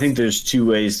 So I think there's two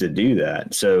ways to do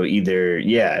that. So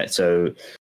so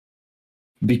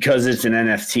because it's an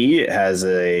NFT, it has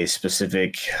a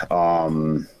specific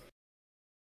like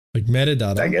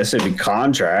metadata. I guess it'd be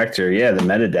contract or the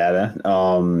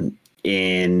metadata.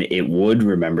 And it would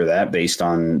remember that based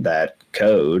on that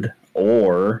code,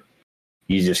 or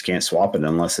you just can't swap it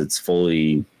unless it's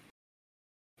fully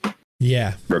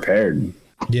repaired.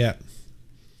 Yeah.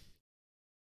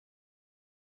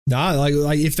 Nah,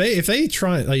 like if they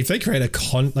try, like if they create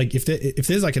if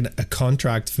there's like a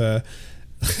contract for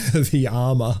the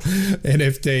armor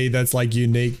NFT that's like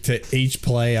unique to each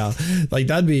player, like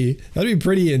that'd be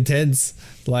pretty intense.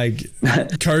 Like,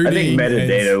 coding. I think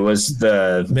metadata was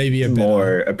the maybe a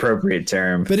more appropriate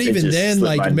term. But even then,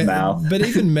 like, but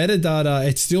even metadata,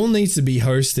 it still needs to be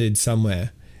hosted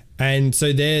somewhere, and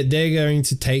so they're going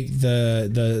to take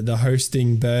the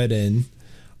hosting burden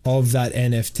of that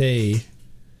NFT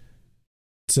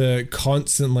to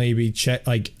constantly be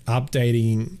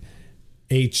updating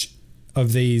each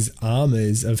of these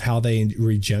armors of how they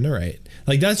regenerate.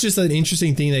 Like, that's just an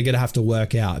interesting thing they're gonna have to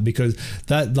work out, because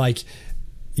that, like,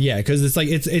 because it's like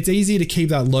it's easy to keep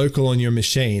that local on your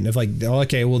machine of like,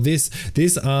 okay, well, this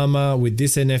armor with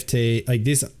this NFT, like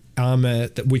this armor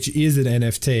which is an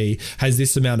NFT, has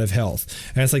this amount of health,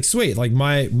 and it's like, sweet, like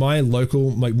my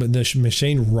local, like the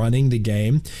machine running the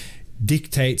game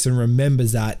dictates and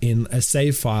remembers that in a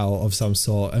save file of some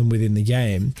sort and within the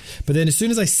game. But then as soon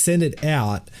as I send it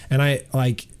out, and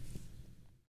I'm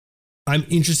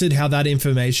interested how that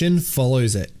information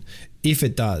follows it, if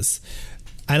it does.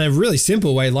 And a really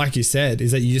simple way, like you said,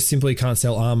 is that you just simply can't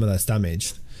sell armor that's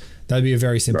damaged. That'd be a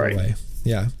very simple way.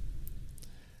 Yeah.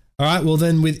 All right, well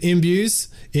then, with imbues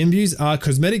are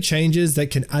cosmetic changes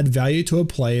that can add value to a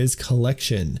player's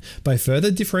collection by further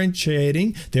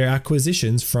differentiating their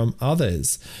acquisitions from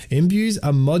others. Imbues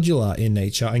are modular in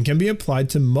nature and can be applied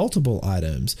to multiple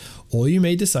items, or you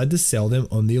may decide to sell them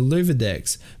on the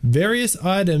Illuvidex. Various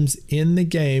items in the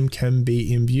game can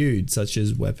be imbued, such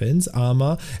as weapons,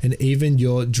 armor, and even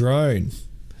your drone.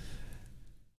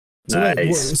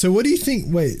 Nice. So what do you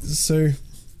think? What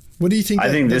do you think? I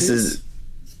think this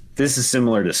is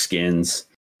similar to skins.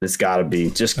 It's got to be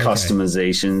just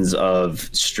customizations of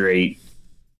straight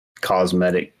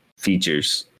cosmetic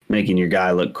features, making your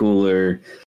guy look cooler,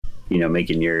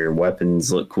 making your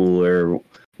weapons look cooler,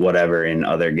 whatever. In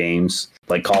other games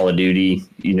like Call of Duty,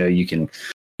 you can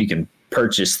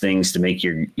purchase things to make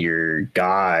your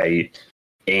guy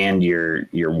and your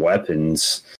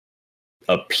weapons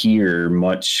appear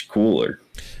much cooler.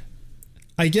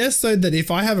 I guess, though, that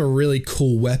if I have a really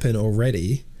cool weapon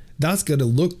already, that's going to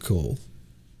look cool.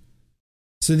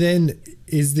 So then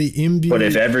is the imbue... But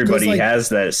if everybody has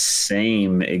that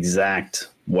same exact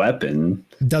weapon,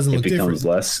 it becomes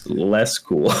less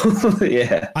cool.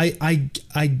 Yeah. I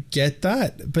get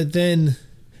that. But then,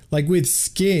 like, with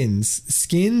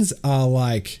skins are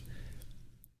like...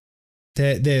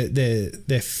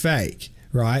 They're fake,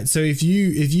 right? So if you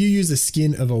use a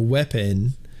skin of a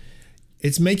weapon,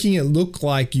 it's making it look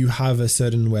like you have a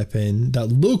certain weapon that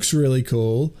looks really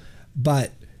cool,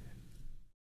 but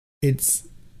you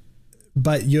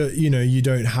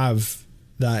don't have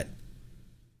that,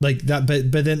 like that.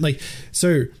 But then, like,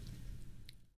 so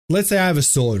let's say I have a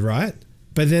sword, right?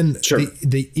 But then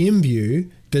the imbue,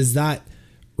 does that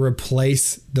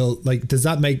replace does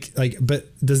that make, like, but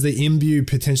does the imbue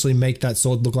potentially make that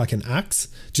sword look like an axe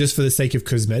just for the sake of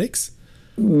cosmetics?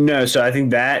 No, so I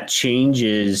think that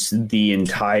changes the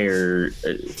entire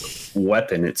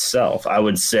weapon itself. I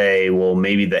would say, well,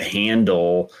 maybe the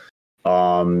handle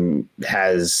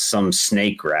has some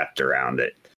snake wrapped around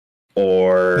it,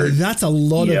 or but that's a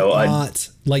lot of art.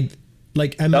 Like,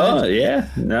 Like, oh yeah,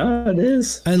 no, it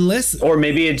is. Unless, or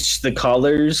maybe it's the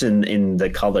colors and in the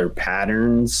color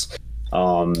patterns.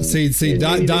 See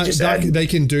that they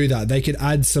can do that. They could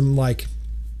add some like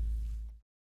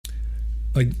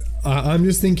I'm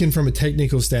just thinking from a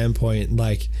technical standpoint,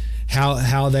 like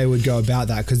how they would go about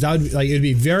that, because that would, like, it'd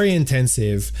be very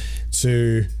intensive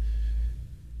to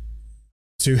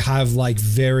have like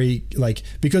very like,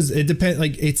 because it depends,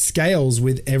 like it scales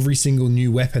with every single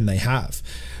new weapon they have.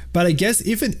 But I guess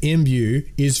if an imbue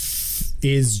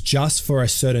is just for a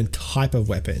certain type of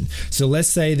weapon, so let's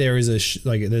say there is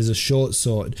there's a short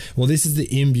sword. Well, this is the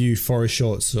imbue for a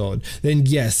short sword. Then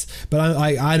yes, but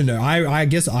I don't know. I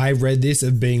guess I read this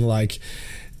of being like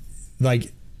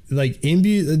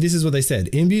imbue. This is what they said: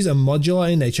 imbues are modular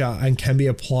in nature and can be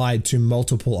applied to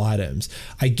multiple items.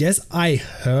 I guess I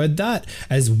heard that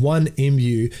as one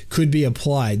imbue could be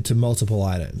applied to multiple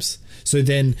items. So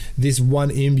then this one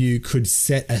imbue could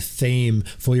set a theme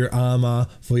for your armor,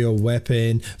 for your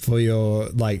weapon, for your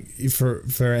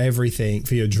for everything,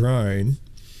 for your drone.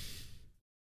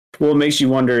 Well, it makes you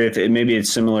wonder if maybe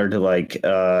it's similar to like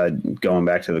going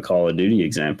back to the Call of Duty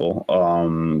example,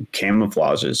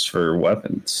 camouflages for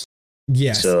weapons.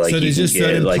 Yes. So there's just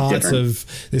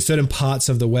certain parts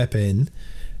of the weapon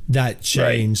that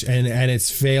change, right. and it's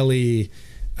fairly.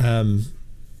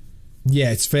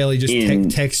 It's fairly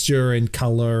just texture and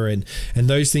color and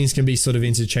those things can be sort of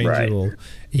interchangeable. Right.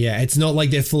 Yeah, it's not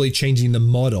like they're fully changing the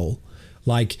model,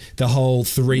 like the whole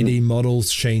 3D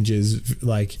models changes.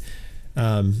 Like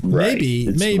maybe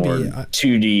more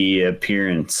 2D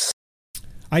appearance.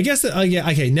 I guess that,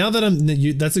 okay. Now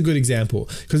that that's a good example,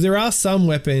 because there are some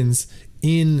weapons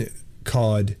in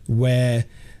COD where,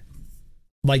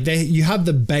 like, you have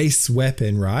the base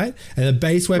weapon, right? And the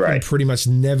base weapon pretty much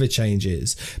never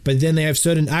changes. But then they have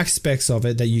certain aspects of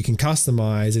it that you can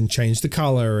customize and change the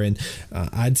color and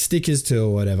add stickers to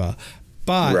or whatever.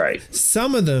 But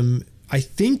some of them, I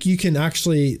think you can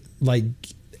actually, like,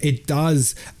 it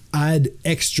does add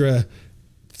extra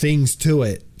things to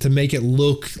it to make it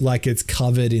look like it's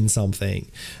covered in something.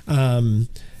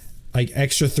 Like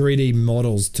extra 3D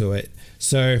models to it.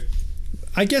 So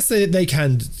I guess they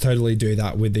can totally do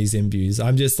that with these imbues.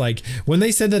 I'm just like, when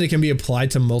they said that it can be applied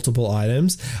to multiple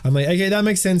items, I'm like, okay, that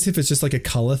makes sense if it's just like a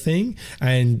color thing.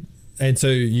 And so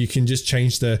you can just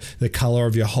change the color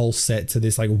of your whole set to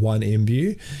this like one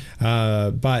imbue.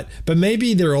 But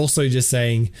maybe they're also just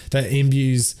saying that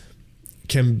imbues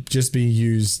can just be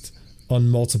used on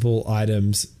multiple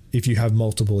items if you have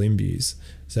multiple imbues.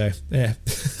 So, yeah.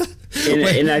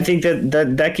 And I think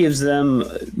that gives them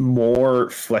more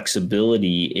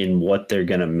flexibility in what they're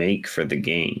going to make for the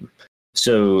game.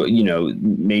 So,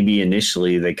 maybe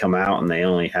initially they come out and they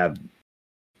only have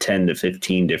 10 to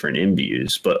 15 different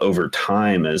imbues, but over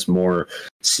time, as more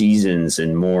seasons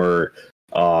and more,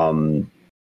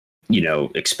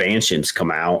 expansions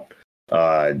come out,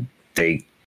 they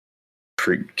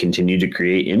continue to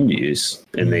create imbues,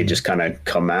 and they just kind of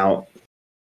come out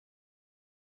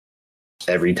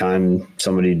every time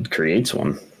somebody creates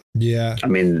one. Yeah. I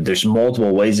mean, there's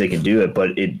multiple ways they can do it,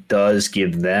 but it does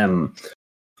give them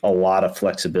a lot of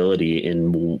flexibility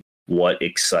in what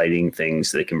exciting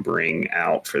things they can bring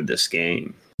out for this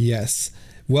game. Yes.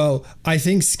 Well, I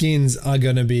think skins are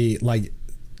going to be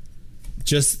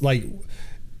just like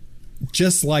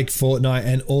Fortnite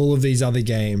and all of these other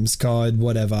games, COD,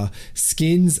 whatever,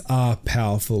 skins are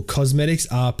powerful, cosmetics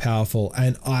are powerful,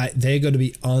 and they're going to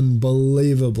be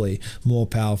unbelievably more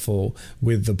powerful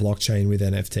with the blockchain, with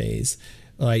NFTs.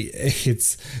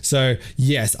 So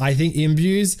yes, I think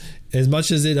imbues, as much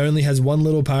as it only has one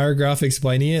little paragraph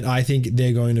explaining it, I think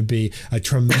they're going to be a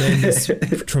tremendous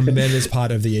tremendous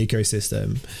part of the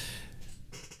ecosystem.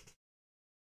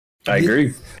 I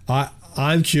agree.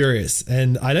 I'm curious,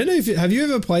 and I don't know have you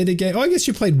ever played a game? Oh, I guess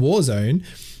you played Warzone.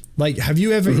 Like, have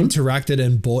you ever interacted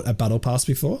and bought a battle pass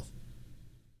before?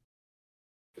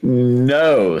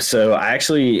 No. So I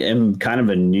actually am kind of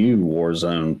a new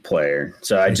Warzone player.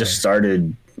 So I just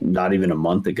started not even a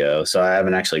month ago. So I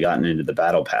haven't actually gotten into the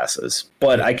battle passes,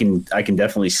 but I can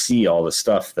definitely see all the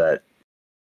stuff that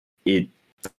it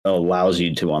allows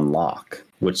you to unlock,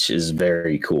 which is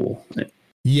very cool.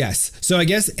 Yes. So I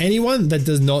guess anyone that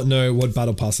does not know what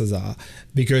battle passes are,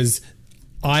 because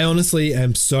I honestly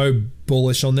am so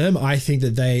bullish on them. I think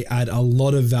that they add a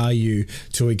lot of value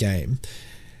to a game.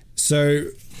 So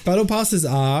battle passes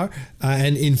are,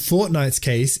 and in Fortnite's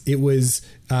case, it was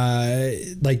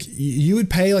like you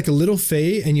would pay like a little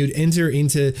fee and you'd enter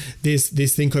into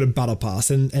this thing called a battle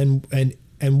pass. And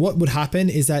what would happen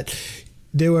is that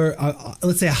there were,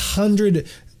 let's say 100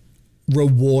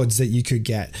 rewards that you could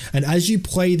get. And as you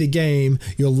play the game,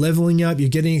 you're leveling up, you're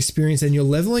getting experience, and you're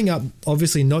leveling up,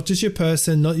 obviously, not just your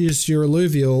person, not just your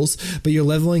alluvials, but you're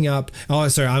leveling up. Oh,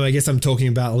 sorry, I guess I'm talking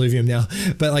about alluvium now,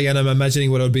 but like, and I'm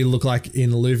imagining what it would look like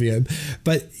in alluvium,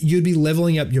 but you'd be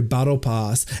leveling up your battle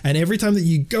pass. And every time that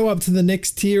you go up to the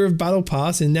next tier of battle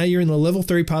pass, and now you're in the level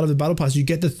 3 part of the battle pass, you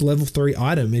get the level 3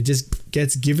 item. It just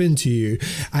gets given to you.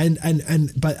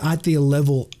 But at the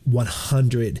level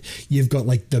 100, you've got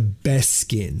like the best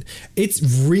skin. It's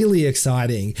really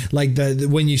exciting. Like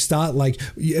when you start, like,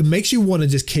 it makes you want to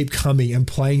just keep coming and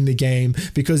playing the game,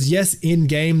 because yes, in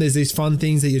game there's these fun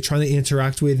things that you're trying to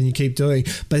interact with and you keep doing,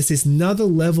 but it's this another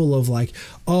level of like,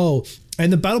 oh, and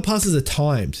the battle passes are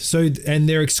timed, so, and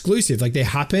they're exclusive, like they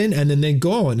happen and then they're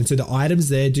gone, and so the items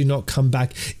there do not come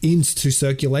back into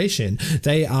circulation.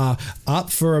 They are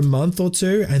up for a month or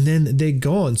two and then they're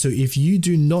gone. So if you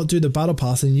do not do the battle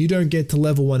pass and you don't get to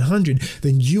level 100,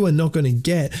 then you are not going to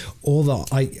get all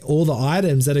the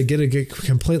items that are going to get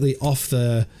completely off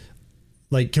the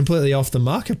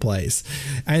marketplace.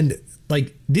 And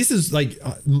like, this is like,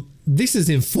 this is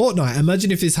in Fortnite.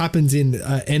 Imagine if this happens in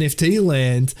NFT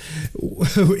land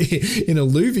in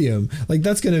Alluvium. Like,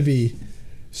 that's going to be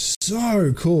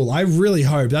so cool. I really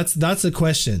hope that's a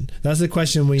question. That's a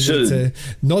question we need to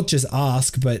not just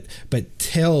ask, but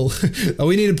tell.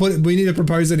 we need to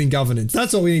propose it in governance.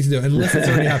 That's what we need to do, unless it's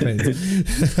already happened.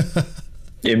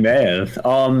 Yeah, man.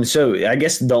 So I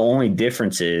guess the only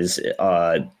difference is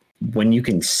when you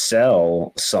can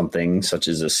sell something such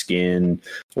as a skin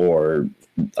or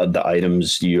the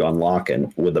items you unlock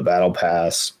with the battle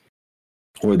pass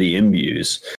or the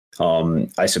imbues.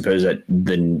 I suppose that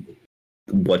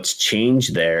what's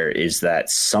changed there is that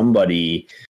somebody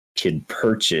could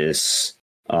purchase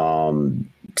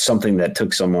something that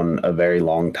took someone a very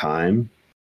long time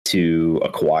to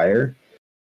acquire,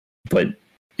 but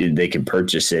they could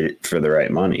purchase it for the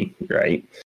right money, right?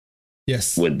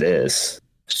 Yes. With this.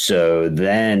 So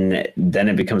then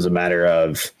it becomes a matter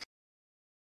of,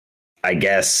 I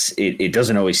guess it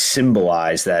doesn't always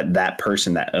symbolize that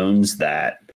person that owns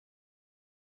that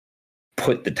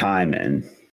put the time in.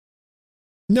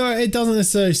 No, it doesn't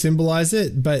necessarily symbolize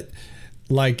it, but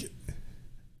I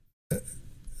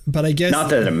guess, not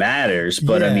that it matters,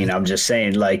 but yeah. I mean, I'm just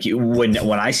saying, like, when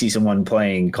I see someone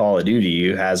playing Call of Duty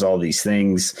who has all these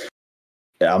things,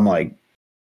 I'm like,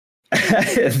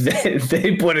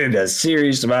 they put in a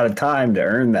serious amount of time to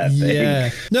earn that thing. Yeah,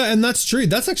 no, and that's true.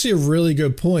 That's actually a really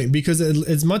good point, because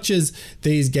as much as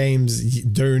these games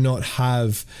do not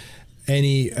have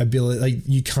any ability, like,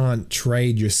 you can't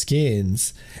trade your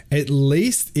skins, at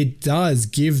least it does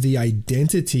give the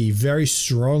identity very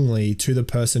strongly to the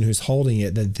person who's holding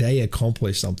it, that they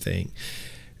accomplished something.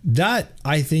 That,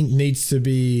 I think, needs to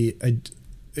be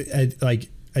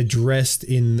addressed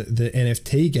in the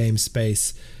NFT game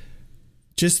space,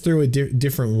 just through a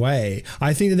different way.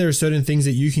 I think that there are certain things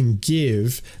that you can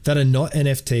give that are not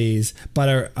NFTs, but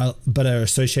are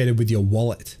associated with your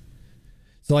wallet.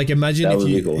 So, like, imagine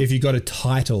if you got a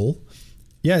title.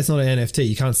 Yeah, it's not an NFT.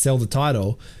 You can't sell the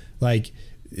title. Like,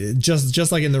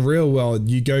 just like in the real world,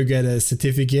 you go get a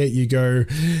certificate, you go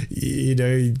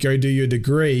do your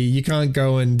degree. You can't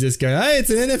go and just go, hey,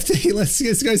 it's an NFT. Let's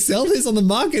just go sell this on the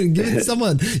market and give it to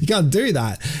someone. You can't do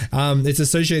that. It's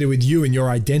associated with you and your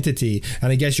identity.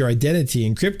 And I guess your identity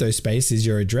in crypto space is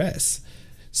your address.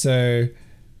 So,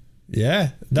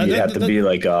 yeah. You have to be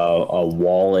like a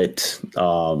wallet,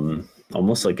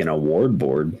 almost like an award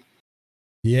board.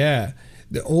 Yeah.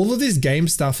 All of this game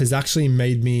stuff has actually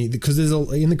made me, because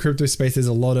in the crypto space, there's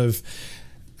a lot of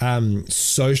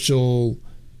socialness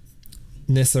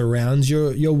around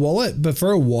your wallet. But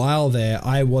for a while there,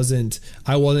 I wasn't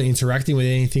interacting with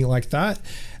anything like that.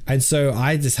 And so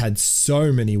I just had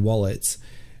so many wallets,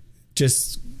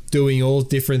 just doing all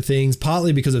different things,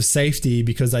 partly because of safety,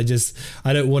 because I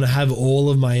don't want to have all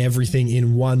of my everything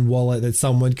in one wallet that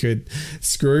someone could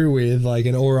screw with,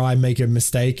 or I make a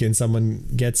mistake and someone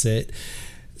gets it.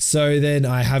 So then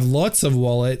I have lots of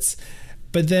wallets,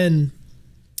 but now,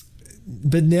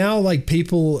 like,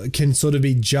 people can sort of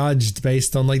be judged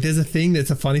based on, like, there's a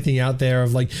funny thing out there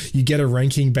of, like, you get a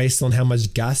ranking based on how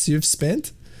much gas you've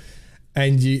spent.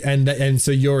 And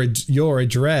so your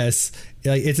address,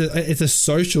 like, it's a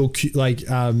social, like,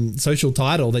 social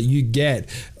title that you get,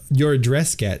 your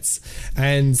address gets.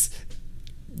 And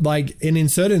like, in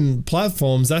certain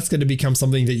platforms, that's going to become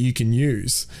something that you can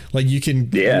use. Like, you can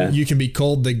be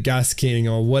called the Gas King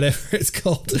or whatever it's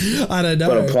called. I don't know.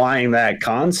 But applying that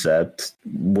concept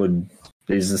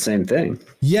is the same thing.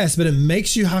 Yes, but it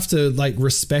makes you have to, like,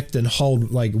 respect and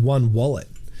hold, like, one wallet,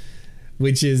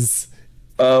 which is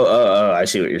I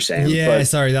see what you're saying. Yeah, but,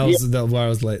 sorry, that was where I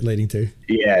was leading to.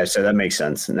 Yeah, so that makes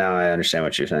sense. Now I understand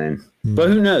what you're saying. But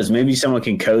who knows? Maybe someone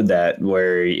can code that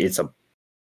where it's a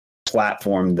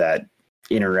platform that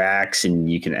interacts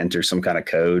and you can enter some kind of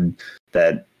code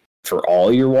that for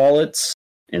all your wallets,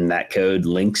 and that code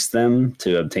links them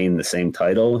to obtain the same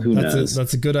title. Who knows?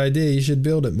 That's a good idea. You should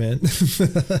build it, man.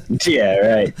 Yeah,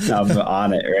 right. I'm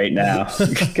on it right now.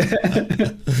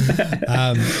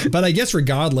 But I guess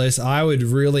regardless, I would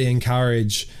really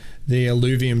encourage the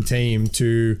Illuvium team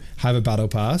to have a battle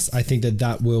pass. I think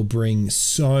that will bring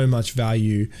so much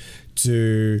value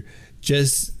to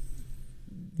just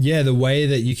the way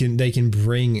that they can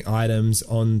bring items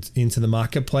on into the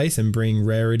marketplace and bring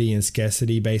rarity and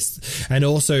scarcity based, and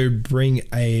also bring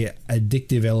a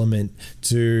addictive element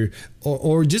to,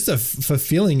 or just a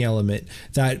fulfilling element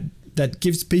that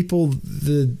gives people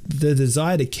the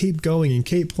desire to keep going and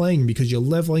keep playing, because you're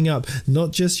leveling up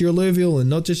not just your alluvial and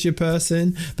not just your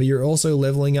person, but you're also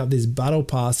leveling up this battle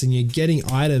pass, and you're getting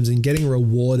items and getting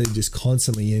rewarded just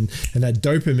constantly, and that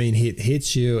dopamine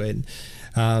hits you, and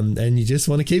you just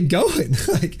want to keep going.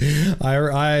 Like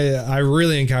I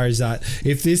really encourage that.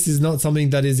 If this is not something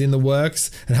that is in the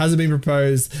works and hasn't been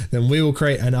proposed, then we will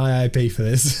create an IIP for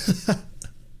this.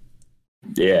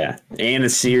 Yeah, and a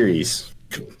series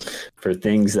for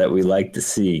things that we like to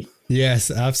see.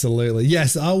 Yes, absolutely.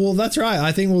 Yes. Oh, well, that's right.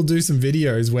 I think we'll do some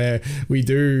videos where we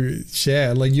do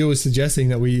share, like you were suggesting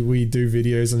that we do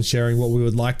videos on sharing what we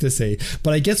would like to see.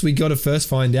 But I guess we got to first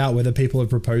find out whether people have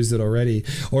proposed it already,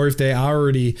 or if they are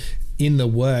already in the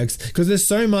works, because there's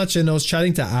so much. And I was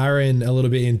chatting to Aaron a little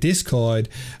bit in Discord.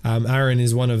 Aaron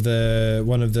is one of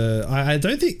the I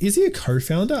don't think, is he a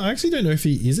co-founder? I actually don't know if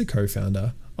he is a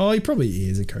co-founder. Oh, he probably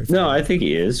is a co-founder. No, I think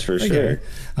he is for sure.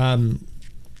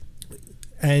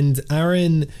 And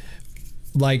Aaron,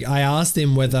 like, I asked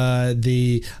him whether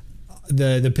this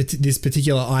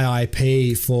particular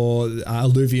IIP for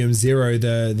Illuvium Zero,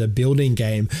 the building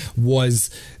game, was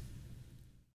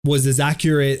as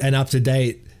accurate and up to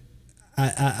date,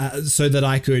 so that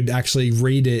I could actually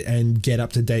read it and get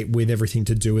up to date with everything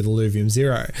to do with Illuvium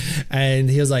Zero. And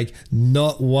he was like,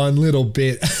 not one little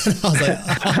bit. And I was like,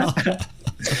 oh,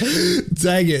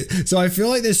 dang it. So I feel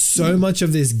like there's so much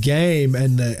of this game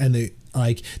and the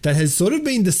like that has sort of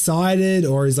been decided,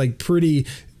 or is like pretty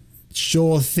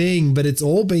sure thing, but it's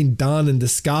all been done and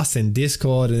discussed in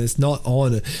Discord, and it's not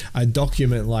on a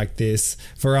document like this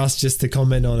for us just to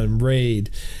comment on and read.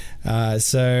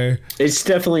 So it's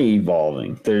definitely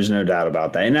evolving. There's no doubt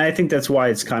about that. And I think that's why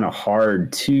it's kind of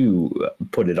hard to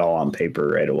put it all on paper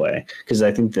right away, because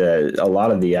I think that a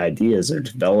lot of the ideas are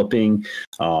developing.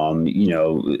 A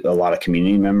lot of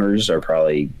community members are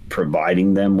probably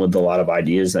providing them with a lot of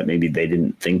ideas that maybe they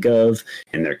didn't think of,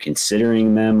 and they're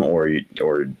considering them or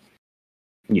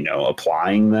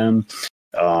applying them.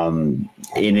 And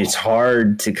it's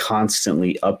hard to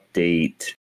constantly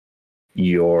update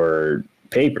your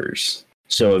papers.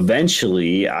 So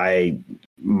eventually I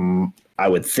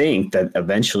would think that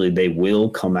eventually they will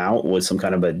come out with some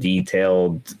kind of a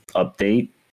detailed update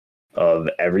of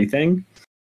everything,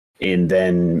 and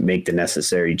then make the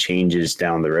necessary changes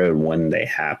down the road when they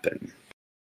happen.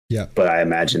 Yeah. But I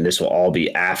imagine this will all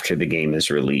be after the game is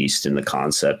released and the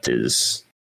concept is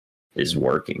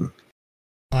working.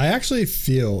 I actually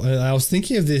feel, and I was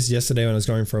thinking of this yesterday when I was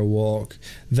going for a walk,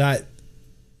 that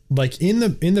like in the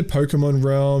Pokemon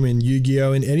realm, in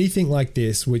Yu-Gi-Oh, and anything like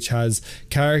this, which has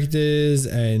characters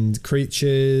and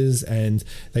creatures, and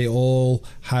they all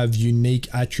have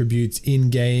unique attributes in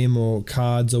game or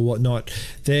cards or whatnot,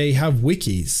 they have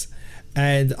wikis.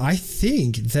 And I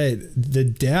think that the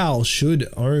DAO should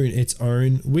own its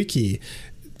own wiki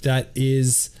that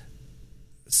is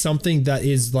something that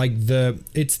is like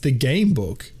it's the game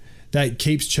book that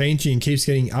keeps changing, keeps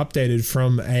getting updated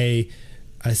from a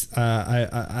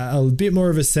bit more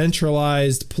of a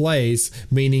centralized place,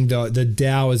 meaning the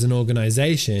DAO is an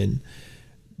organization,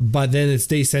 but then it's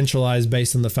decentralized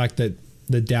based on the fact that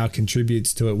the DAO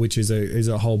contributes to it, which is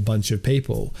a whole bunch of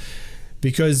people.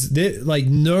 Because there, like,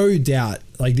 no doubt,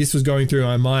 like, this was going through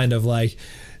my mind of like,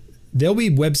 there'll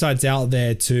be websites out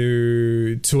there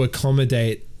to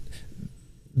accommodate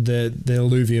the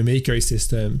Illuvium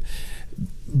ecosystem,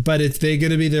 but they're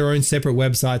going to be their own separate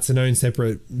websites and own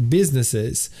separate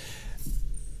businesses.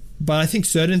 But I think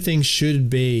certain things should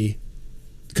be,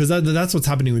 because that's what's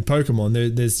happening with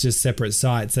Pokemon. There's just separate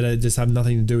sites that just have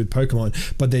nothing to do with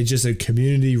Pokemon, but they're just a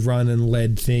community run and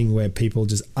led thing where people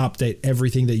just update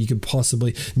everything that you could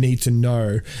possibly need to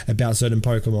know about certain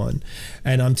Pokemon.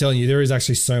 And I'm telling you, there is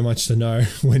actually so much to know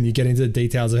when you get into the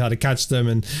details of how to catch them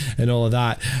and all of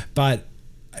that. But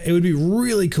it would be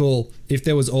really cool if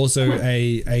there was also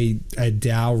a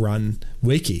DAO run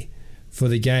wiki for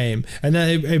the game, and that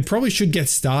it probably should get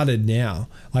started now.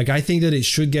 Like, I think that it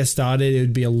should get started. It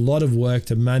would be a lot of work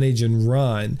to manage and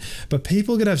run, but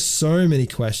people are gonna have so many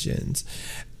questions,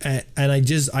 and I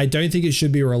don't think it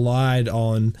should be relied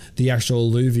on the actual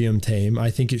Illuvium team.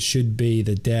 I think it should be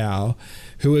the DAO,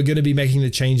 who are going to be making the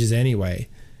changes anyway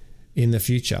in the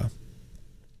future.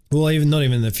 Well, not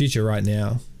even in the future, right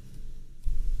now.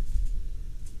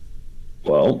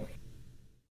 Well,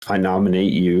 I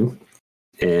nominate you,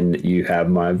 and you have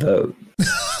my vote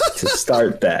to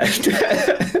start that.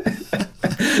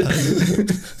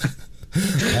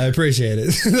 I appreciate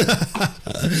it.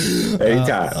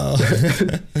 Anytime.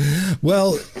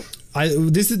 Well,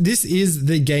 this is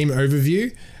the game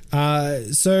overview.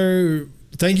 So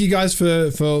thank you guys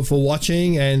for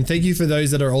watching, and thank you for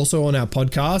those that are also on our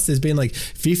podcast. There's been like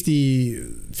 50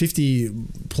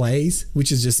 plays,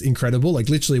 which is just incredible. Like,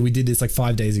 literally, we did this like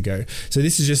 5 days ago, so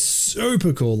this is just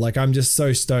super cool. Like, I'm just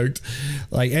so stoked.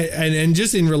 Like, and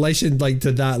just in relation like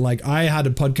to that, like, I had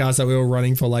a podcast that we were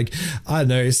running for like, I don't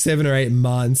know, 7 or 8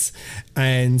 months,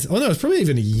 and it's probably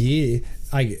even a year.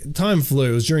 Time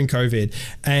flew. It was during COVID,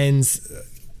 and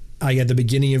at the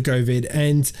beginning of COVID,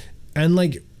 and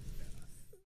like,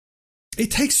 it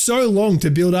takes so long to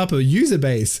build up a user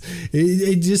base.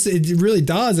 It really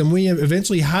does. And we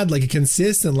eventually had like a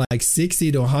consistent like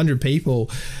 60 to 100 people,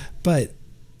 but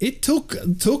it took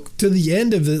to the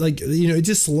end of the, like, it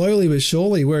just slowly but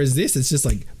surely. Whereas this, it's just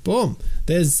like, boom,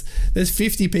 there's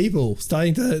 50 people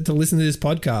starting to listen to this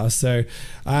podcast. So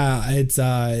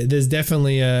there's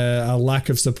definitely a lack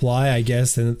of supply, I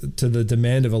guess, and to the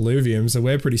demand of Illuvium. So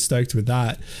we're pretty stoked with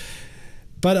that.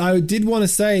 But I did want to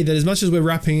say that as much as we're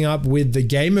wrapping up with the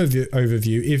game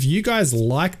overview, if you guys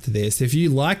liked this, if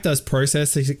you liked us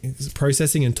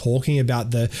processing and talking about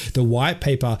the white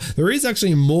paper, there is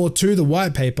actually more to the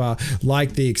white paper,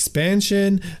 like the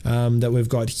expansion that we've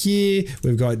got here.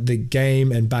 We've got the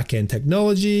game and backend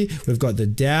technology. We've got the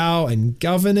DAO and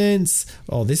governance.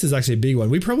 Oh, this is actually a big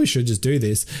one. We probably should just do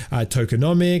this.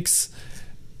 Tokenomics,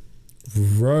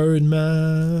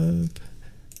 roadmap,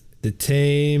 the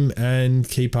team, and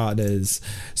key partners.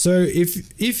 So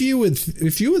if you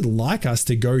would like us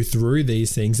to go through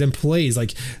these things, then please,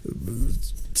 like,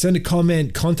 send a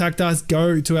comment, contact us,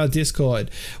 go to our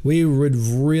Discord. We would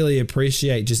really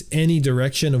appreciate just any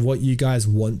direction of what you guys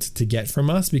want to get from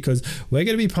us, because we're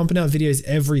going to be pumping out videos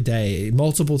every day,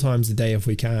 multiple times a day if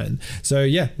we can. So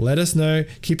yeah, let us know,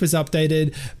 keep us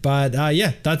updated. But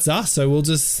yeah, that's us. So we'll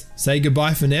just say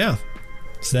goodbye for now.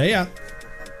 See ya.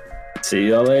 See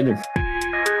y'all later.